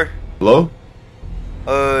 hello, sir. Hello?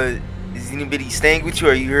 Is anybody staying with you?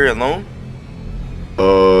 Are you here alone?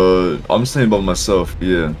 I'm staying by myself,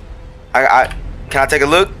 yeah. I can I take a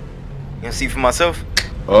look? You wanna see for myself?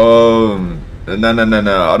 No. I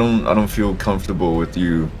don't feel comfortable with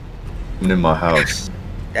you in my house.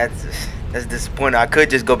 That's disappointing. I could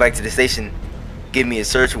just go back to the station, give me a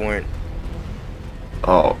search warrant.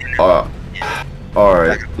 Oh,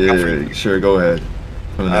 alright. Yeah, sure, go ahead.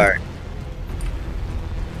 Alright.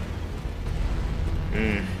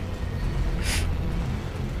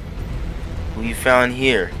 Who you found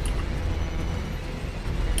here?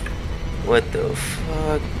 What the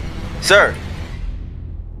fuck? Sir!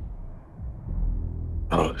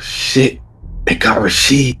 Oh, shit. They got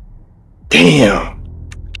Rashid. Damn.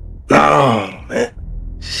 No, man.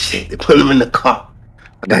 Shit, they put him in the car.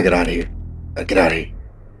 I gotta get out of here.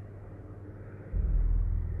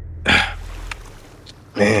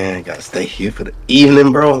 Man, I gotta stay here for the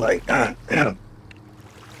evening, bro. Like, god damn.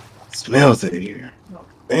 Smells in here.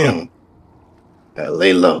 Damn. Gotta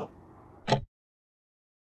lay low.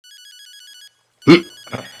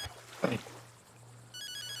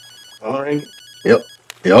 All right. Yep.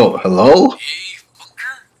 Yo, hello? Hey,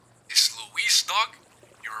 fucker. It's Luis, dog.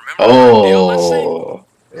 You remember our deal, let's say? Oh.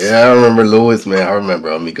 Yeah, I remember Louis, man. I remember,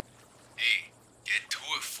 amigo. Hey, get to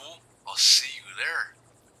it, fool. I'll see you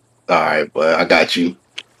there. All right, but I got you.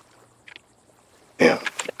 Yeah.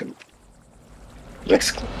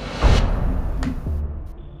 Mexican.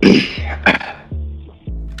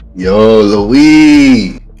 Yo,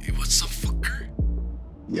 Louis. Hey, what's up, fucker?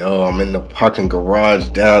 Yo, I'm in the parking garage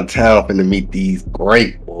downtown finna meet these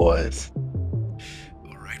great boys.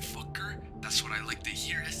 Alright, fucker. That's what I like to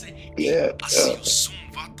hear, ese. Hey, Yeah. I'll see you soon,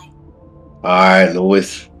 vato. Alright,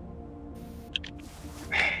 Louis.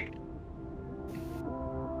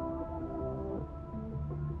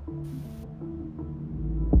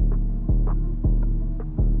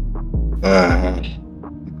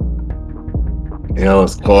 Yo,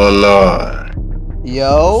 what's going on?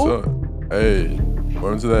 Yo. What's up? Hey,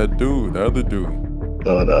 what to that dude, the other dude?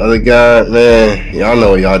 So the other guy, man, y'all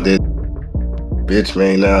know what y'all did. Bitch,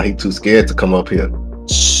 man, now he too scared to come up here.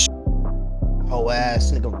 Whole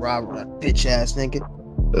ass nigga, Robert, bitch ass nigga.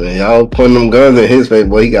 Man, y'all putting them guns in his face,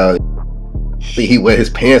 boy. I think he wet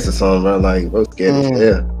his pants or something, bro. Like, bro, scared as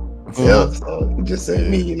hell. Yeah, so he just said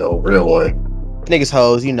me, you know, real one. Niggas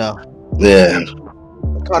hoes, you know. Yeah.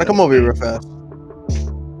 Connor, come over here real fast.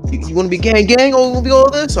 You wanna be gang or wanna be all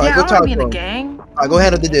this? Alright, Yeah, go I talk wanna be in to a him. gang. Alright, go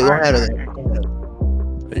handle the deal. Go handle it.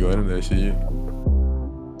 Hey, go into that shit, you.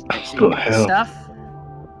 Go hell. Stuff.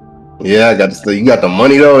 Yeah, I got the stuff. You got the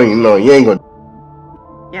money though, and you know you ain't gonna.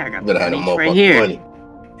 Yeah, I got You better have the money right motherfucking here. money.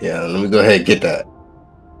 Yeah, let me go ahead and get that.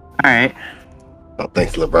 Alright. Oh,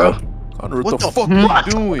 thanks, little bro. What the fuck are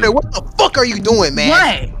you doing? What the fuck are you doing, man?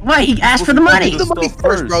 What? What? He asked for the money. Give the money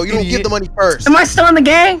first, bro. You don't give the money first. Am I still in the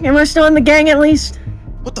gang? Am I still in the gang at least?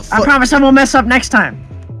 What the fuck? I promise I won't mess up next time.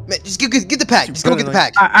 Man, just get the pack. Just go get the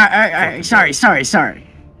pack. Alright. Sorry.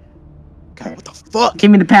 God, what the fuck?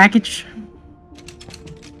 Give me the package.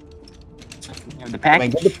 The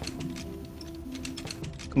package.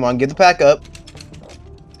 Come on, get the pack up.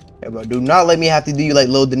 Hey, bro, do not let me have to do you like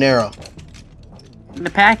Lil De Niro. The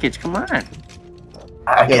package, come on.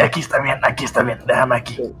 Aquí está bien, déjame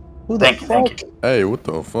aquí. Thank you. Hey, what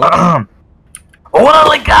the fuck?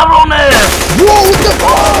 ¡Órale, cabrones! Whoa, what the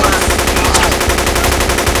fuck?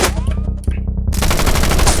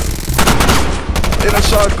 Hey, that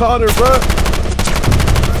shot Connor, bro.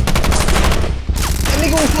 That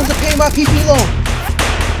nigga was supposed to pay my PP loan.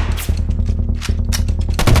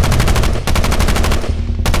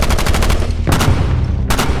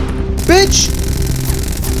 Bitch!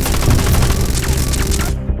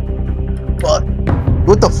 Fuck.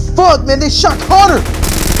 What the fuck, man? They shot Connor!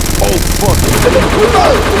 Oh, fuck.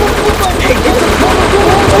 Hey, get the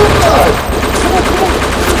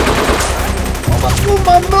Come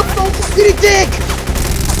on, no, skinny dick!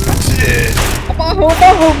 Shit. Abajo,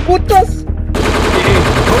 putas!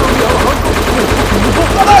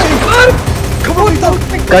 Come on,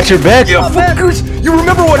 Got your back. Yeah, fuckers! You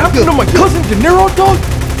remember what happened to my cousin De Niro, dog?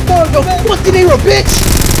 Yo, fuck De Niro, bitch!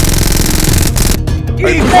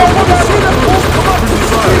 Hey, come on, see the fool! Come on,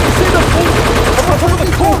 see the fool! Come on,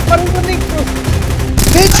 the car!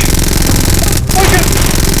 Bitch!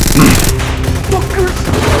 Fuckers!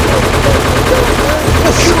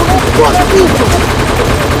 Fuck you!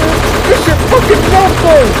 This shit fucking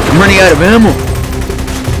loco! I'm running out of ammo.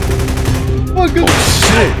 Oh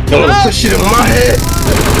shit! Don't put shit in my head.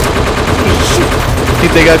 I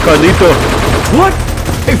think they got Carlito. What?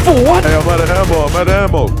 Hey, fool, what? Hey, I'm out of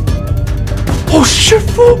ammo. Oh shit,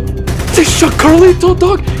 fool! They shot Carlito,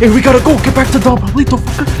 dog! Hey, we gotta go! Get back to Don Carlito,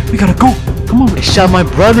 fucker! We gotta go! Come on! They shot my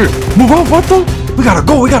brother! Move on, Vato! We gotta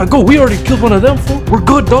go! We already killed one of them, fool! We're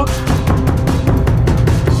good, dog!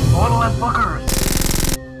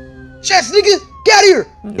 Chess, nigga! Get out of here!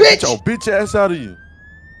 Yeah, Bitch! get your bitch ass out of you.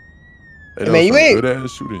 Hey, man, you ain't- good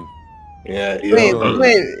ass shooting. Yeah,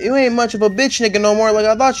 You ain't much of a bitch nigga no more like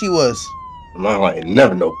I thought you was. I ain't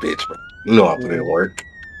never no bitch, bro. You know I put in work.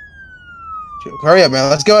 Hurry up, man.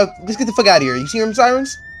 Let's go. Let's get the fuck out of here. You see them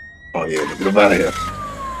sirens? Oh yeah, let's get out of here.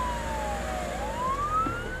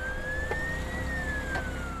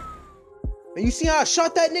 Man, you see how I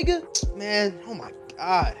shot that nigga? Man, oh my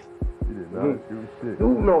god.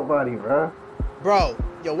 Do nobody, bro. Bro,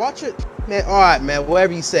 yo, watch it. Man, alright, man.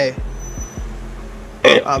 Whatever you say.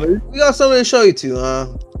 Man, we got something to show you to.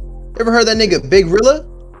 Ever heard that nigga Big Rilla?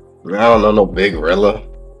 I don't know no Big Rilla.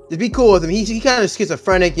 Just be cool with him. He kind of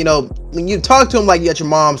schizophrenic, you know. When you talk to him like you at your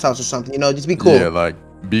mom's house or something, you know, just be cool. Yeah, like,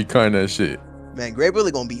 be kind of shit. Man, Grape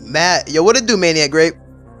really gonna be mad. Yo, what it do, Maniac Grape?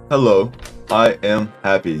 Hello, I am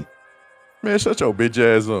happy. Man, shut your bitch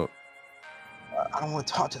ass up. I don't want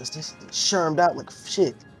to talk to this. This is shermed out like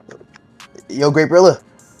shit. Yo, Great Brilla.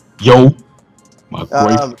 Yo. My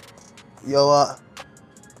boy.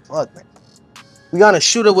 Fuck, man. We got a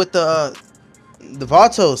shooter with the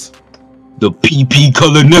Vatos. The PP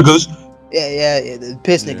color niggas. Yeah, the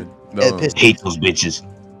piss nigga. No. Piss Hate those bitches.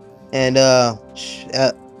 And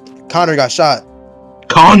Connor got shot.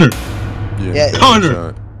 Connor. Yeah.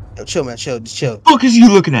 Connor. Yo, chill, man. Chill. Just chill. Fuck is you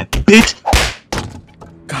looking at, bitch?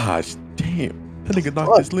 Gosh damn. That nigga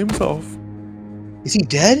knocked his limbs off. Is he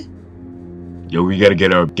dead? Yo, we gotta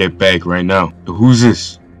get back right now. Who's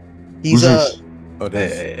this? He's Who's this? Oh,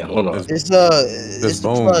 Hey, hold on. It's That's the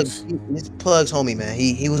Bones. Plugs. It's Plugs, homie, man.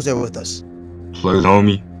 He was there with us. Plug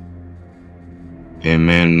homie. Hey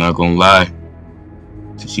man, not gonna lie.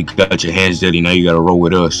 Since you got your hands dirty, now you gotta roll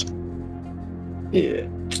with us. Yeah.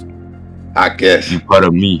 I guess. You part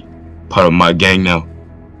of me. Part of my gang now.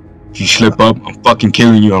 If you slip up, I'm fucking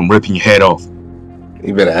killing you. I'm ripping your head off.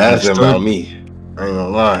 You better ask him about me. I ain't gonna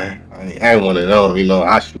lie. I ain't one of them, you know.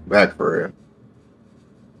 I shoot back for real.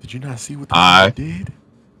 Did you not see what the fuck he did?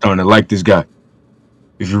 Starting to like this guy.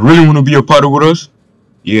 If you really want to be a part of with us,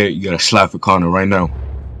 yeah, you gotta slap for Connor right now.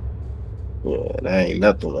 Yeah, that ain't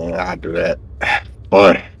nothing, man. I do that.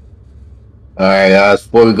 Fine. All right, guys.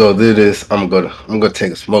 Before we go do this, I'm gonna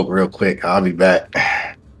take a smoke real quick. I'll be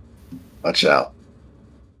back. Watch out.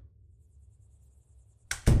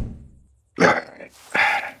 All right.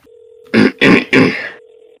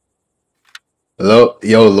 Hello,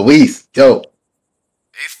 yo, Luis, yo.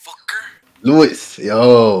 Hey, fucker. Luis,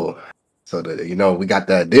 yo. So that you know, we got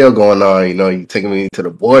that deal going on. You know, you taking me to the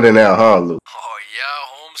border now, huh, Lu? Oh, yeah,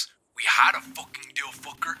 Holmes. We had a fucking deal,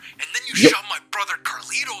 fucker. And then you shot my brother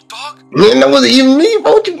Carlito, dog. Man, that wasn't even me.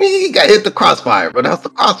 What you mean? He got hit the crossfire, but that's the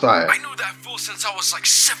crossfire. I knew that fool since I was like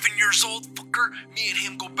 7 years old, fucker. Me and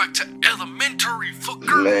him go back to elementary,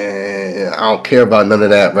 fucker. Man, I don't care about none of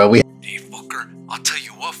that, bro. Hey, fucker, I'll tell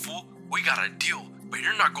you what, fool. We got a deal, but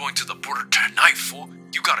you're not going to the border tonight, fool.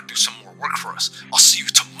 You gotta do some more work for us. I'll see you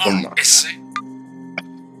tomorrow, ese.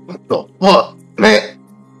 What the fuck, man?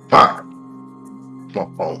 Fuck. My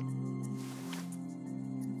phone.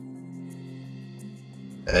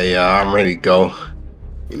 Hey, I'm ready to go.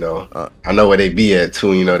 You know, I know where they be at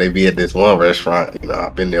too. You know, they be at this one restaurant. You know,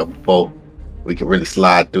 I've been there before. We can really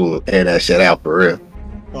slide through and air that shit out for real.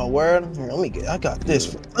 Oh, word? Here, let me get. I got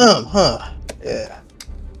this. Huh? Yeah.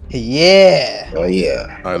 Yeah. Oh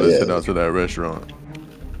yeah. All right, let's head out to that restaurant.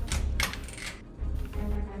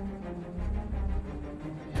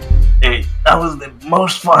 Hey, that was the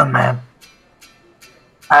most fun, man.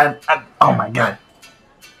 Oh my god.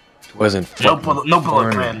 It wasn't No fun.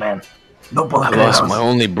 bullet train, man. No bullet I train. lost my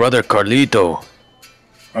only brother, Carlito.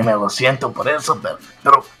 Hey, man, lo siento por eso,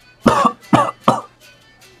 pero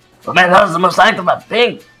but man, that was the most active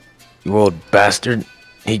thing. You old bastard.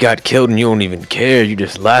 He got killed and you don't even care. You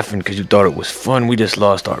just laughing because you thought it was fun. We just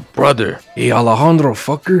lost our brother. Hey, Alejandro,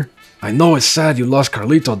 fucker. I know it's sad you lost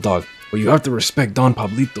Carlito, dog, but you have to respect Don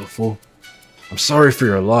Pablito, fool. I'm sorry for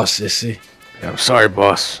your loss, sissy. Yeah, I'm sorry,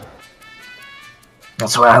 boss.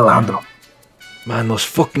 That's right, Alejandro. Man, those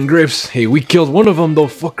fucking grips. Hey, we killed one of them, though,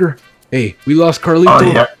 fucker. Hey, we lost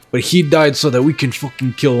Carlito, but he died so that we can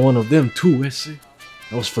fucking kill one of them, too, sissy.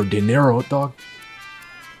 That was for dinero, dog.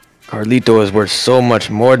 Carlito is worth so much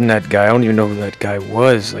more than that guy. I don't even know who that guy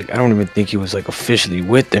was. Like, I don't even think he was, like, officially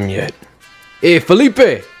with them yet. Hey,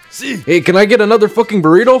 Felipe! Si. Hey, can I get another fucking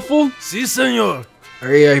burrito, fool? Si, senor.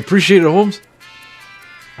 Hey, I appreciate it, Holmes.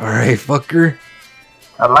 Alright, fucker.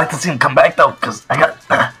 I'd like to see him come back, though, because I got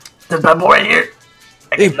this bad boy right here.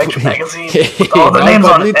 I got an extra magazine with all the names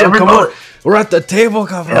on it. Come on. We're at the table,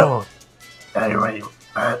 cabrón. Yeah, you're right.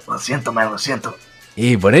 Alright, lo siento, man, lo siento.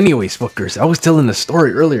 Hey, but anyways, fuckers, I was telling a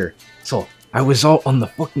story earlier. So, I was out on the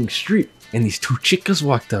fucking street, and these two chicas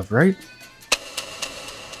walked up, right?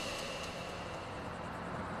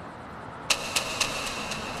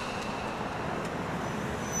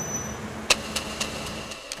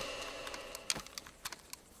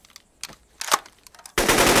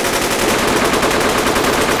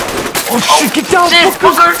 Oh shit, get down,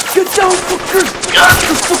 fuckers! Get down, fuckers! Got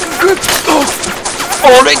the fucking grip!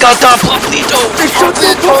 Oh, they got that Pablito! They shot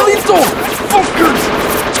that Pablito! Fuckers!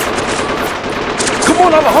 Come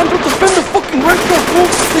on, Alejandro, defend the fucking restaurant, fool!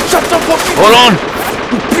 They shot that fucking... Hold on!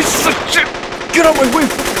 You piece of shit! Get out of my way!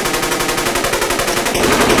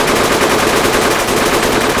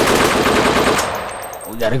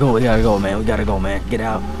 We gotta go, man. We gotta go, man. Get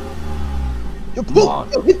out. Yo,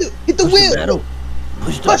 hit the wheel!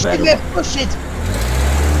 Push it, man, push it!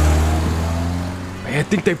 Man, I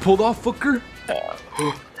think they pulled off, fucker.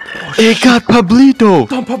 They got Pablito!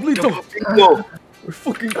 Don Pablito! We're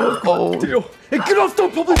fucking going. Hey, get off, Don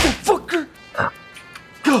Pablito, fucker!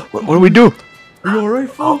 What do we do? Are you alright,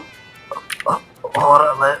 fool?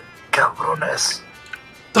 Órale, cabrones.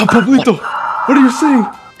 Don Pablito, what are you saying?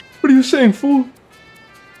 What are you saying, fool?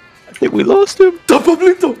 I think we lost him. Don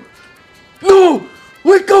Pablito! No!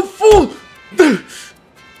 Wake up, fool!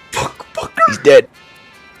 Fucker! He's dead.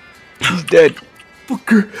 He's dead.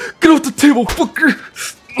 Fucker! Get off the table, fucker!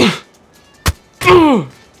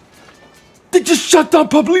 They just shot Don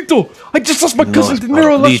Pablito! I just lost my cousin De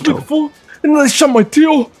Niro last week, fool! And then they shot my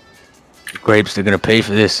tío! Grapes, they're gonna pay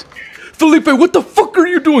for this. Felipe, what the fuck are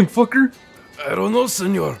you doing, fucker? I don't know,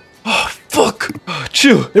 senor. Oh, fuck!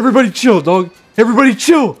 Chill. Everybody chill, dog. Everybody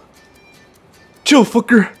chill! Chill,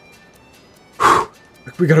 fucker.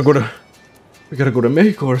 We gotta go to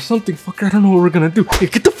Mexico or something, fucker. I don't know what we're gonna do. Hey,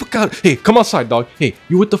 get the fuck out. Hey, come outside, dog. Hey,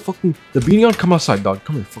 you with the beanie on? Come outside, dog.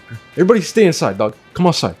 Come here, fucker. Everybody stay inside, dog. Come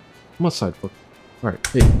outside. Come outside, fucker. Alright,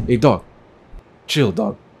 hey, dog. Chill,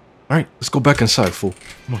 dog. Alright, let's go back inside, fool.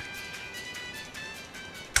 Come on.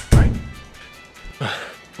 Alright.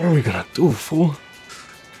 What are we gonna do, fool?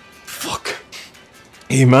 Fuck.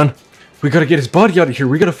 Hey, man. We gotta get his body out of here.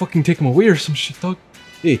 We gotta fucking take him away or some shit, dog.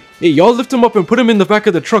 Hey, y'all lift him up and put him in the back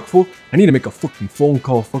of the truck, fool. I need to make a fucking phone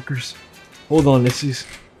call, fuckers. Hold on, Nissies.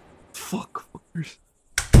 Fuck, fuckers.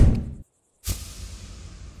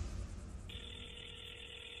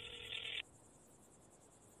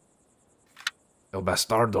 El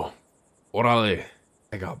bastardo. Orale.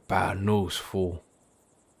 I got bad news, fool.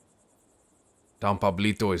 Don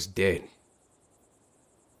Pablito is dead.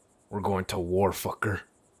 We're going to war, fucker.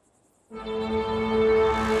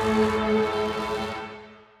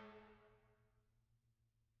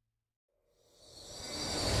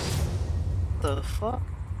 The fuck?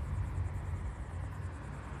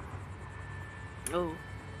 Oh.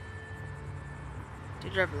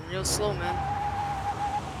 You're driving real slow, man.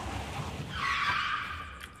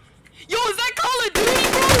 Yo, is that Call of Duty,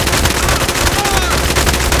 bro?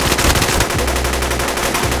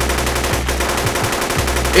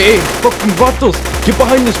 Hey, fucking vatos, get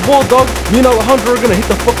behind this wall, dog. Me and Alejandro are gonna hit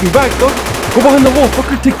the fucking back, dog. Go behind the wall,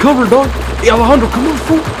 fucker, take cover, dog. Hey, Alejandro, come on,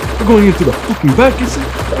 fool. We're going into the fucking back, is it?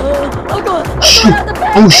 I'm going out the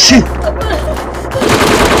back. Oh, shit.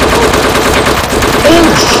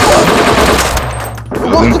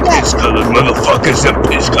 Them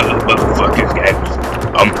piss-colored motherfuckers, guys.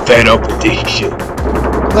 I'm fed up with this shit.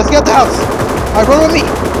 Let's get the house. Alright, run with me.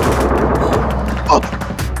 Oh.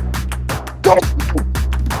 Go.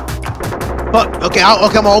 Oh, okay,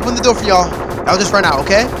 I'm gonna open the door for y'all. I'll just run out,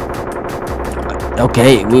 okay?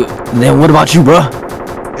 Okay, then what about you, bro?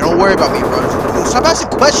 Don't worry about me, bro. Stop asking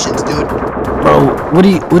questions, dude. Bro, what are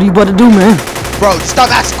you about to do, man? Bro,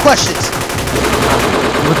 stop asking questions.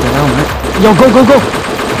 What the hell, man? Yo, go.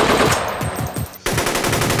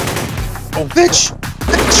 Oh, bitch!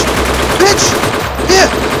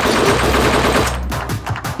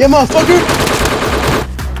 Yeah, motherfucker!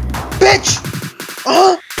 Bitch!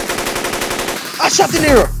 I shot De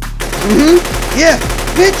Niro! Yeah,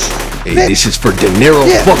 bitch! Hey, this is for De Niro,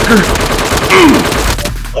 fucker!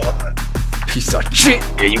 Piece of shit!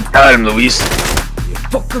 Yeah, you got him, Luis. You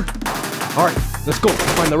fucker! Alright, let's go.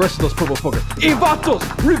 Find the rest of those purple fuckers. Hey, vatos!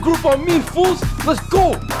 Regroup on me, fools! Let's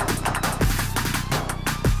go!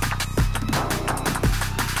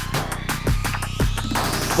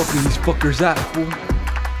 Fucking these fuckers at, fool?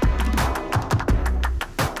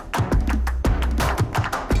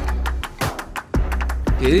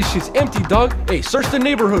 Yeah, this shit's empty, dog. Hey, search the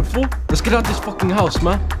neighborhood, fool. Let's get out this fucking house,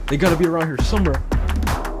 man. They gotta be around here somewhere.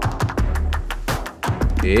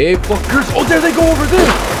 Hey, fuckers. Oh, there they go over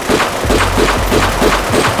there.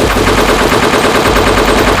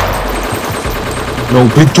 No,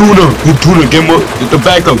 Big Tuna, get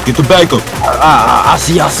the backup. I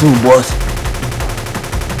see y'all soon, boys.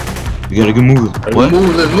 We gotta get moving. Let's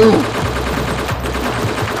move.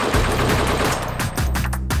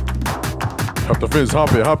 Hop the fence,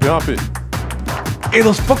 hop it. Hey,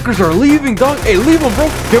 those fuckers are leaving, dog. Hey, leave them, bro.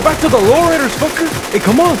 Get back to the lowriders, fucker. Hey,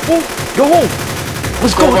 come on, fool. Go home.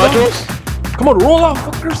 Let's go, dog. Come on, roll out,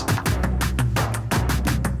 fuckers.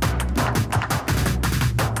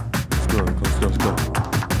 Let's go.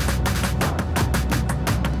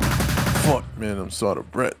 Fuck, man, I'm sort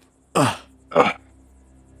of breath.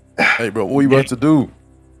 Hey, bro, what you about to do?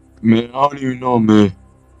 Man, I don't even know, man.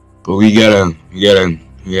 But we gotta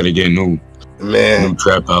get new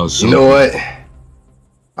trap house. You know what?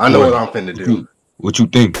 I know what I'm finna do. What you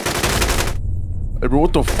think? Hey, bro,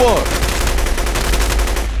 what the fuck?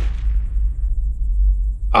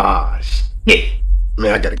 Ah, shit.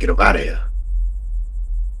 Man, I gotta get up out of here.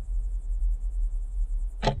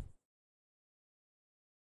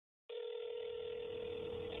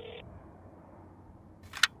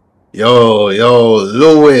 Yo,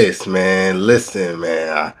 Lewis, man, listen,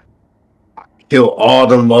 man. I killed all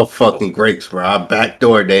them motherfucking grapes, bro. I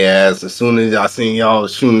backdoored their ass as soon as I seen y'all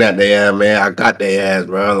shooting at their ass, man. I got their ass,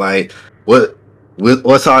 bro. Like,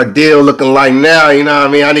 what's our deal looking like now? You know what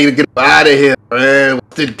I mean? I need to get out of here, man.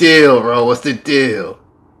 What's the deal, bro? What's the deal?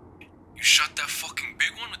 You shot that fucking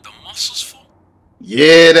big one with the muscles full?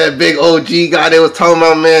 Yeah, that big OG guy they was talking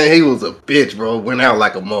about, man. He was a bitch, bro. Went out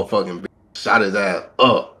like a motherfucking bitch. Shot his ass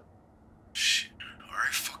up. Shit.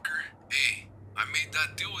 Alright, fucker. Hey, I made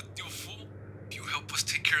that deal with you, fool. If you help us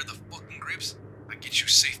take care of the fucking grapes, I get you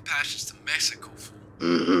safe passage to Mexico, fool.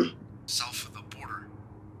 Mm-hmm. South of the border.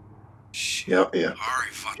 Shit. Yeah.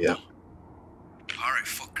 Alright, vato. Yeah. Alright,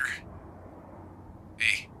 fucker.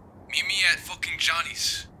 Hey, meet me at fucking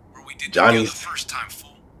Johnny's, where we did the Johnny's? deal the first time,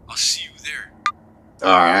 fool. I'll see you there.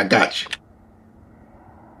 Alright, I got you.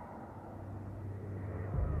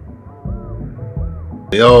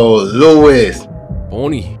 Yo, Lewis.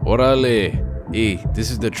 Boney, orale. Hey,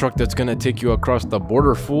 this is the truck that's gonna take you across the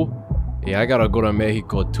border, fool. Hey, I gotta go to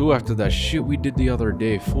Mexico too after that shit we did the other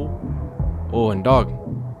day, fool. Oh, and dog,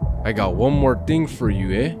 I got one more thing for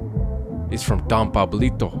you, eh? It's from Don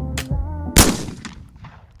Pablito.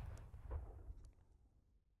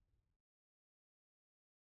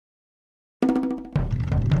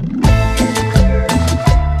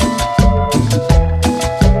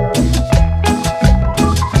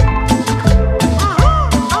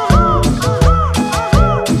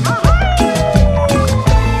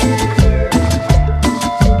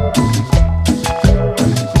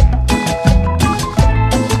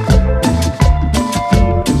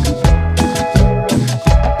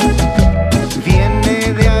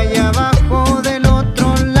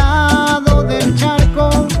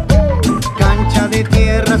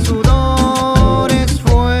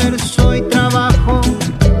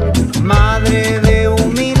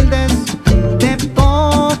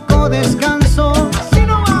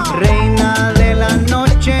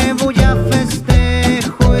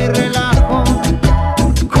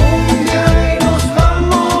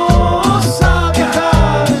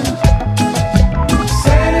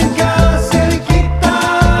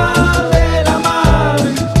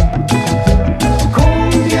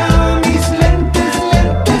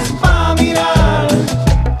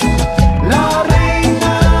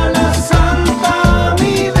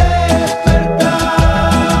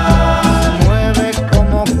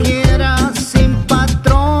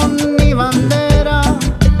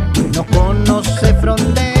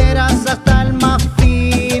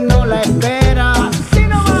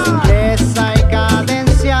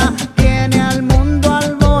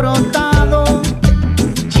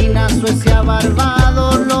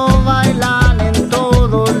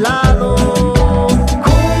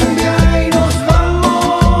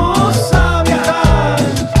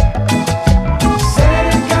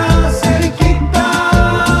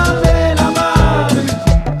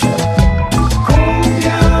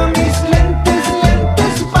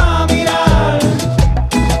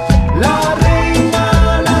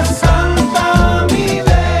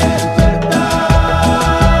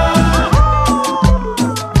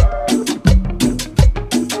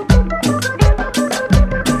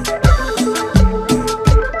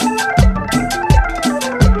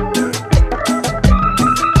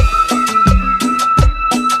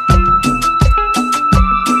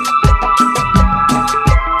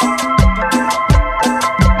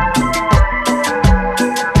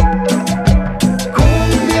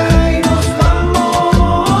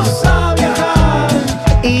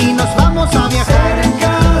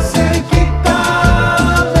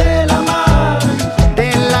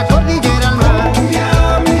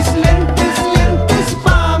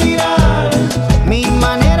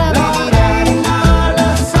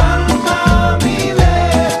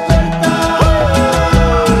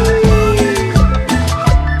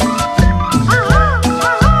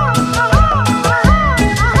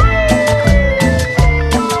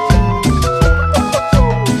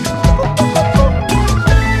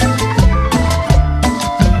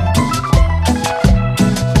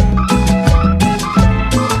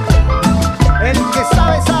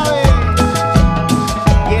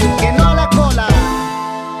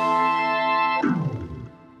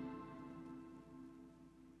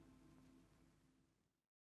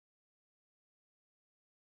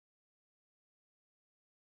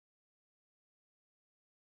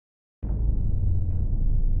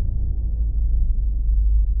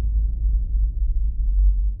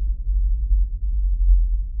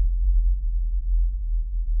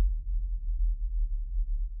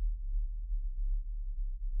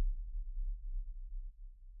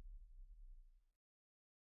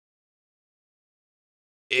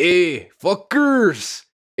 Hey, fuckers.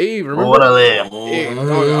 Hey, remember? Orale. Hey,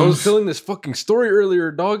 dog, I was telling this fucking story earlier,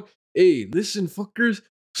 dog. Hey, listen, fuckers.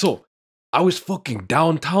 So, I was fucking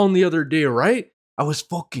downtown the other day, right? I was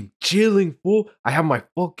fucking chilling, fool. I have my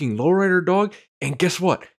fucking lowrider, dog. And guess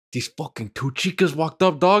what? These fucking two chicas walked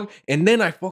up, dog. And then I fucking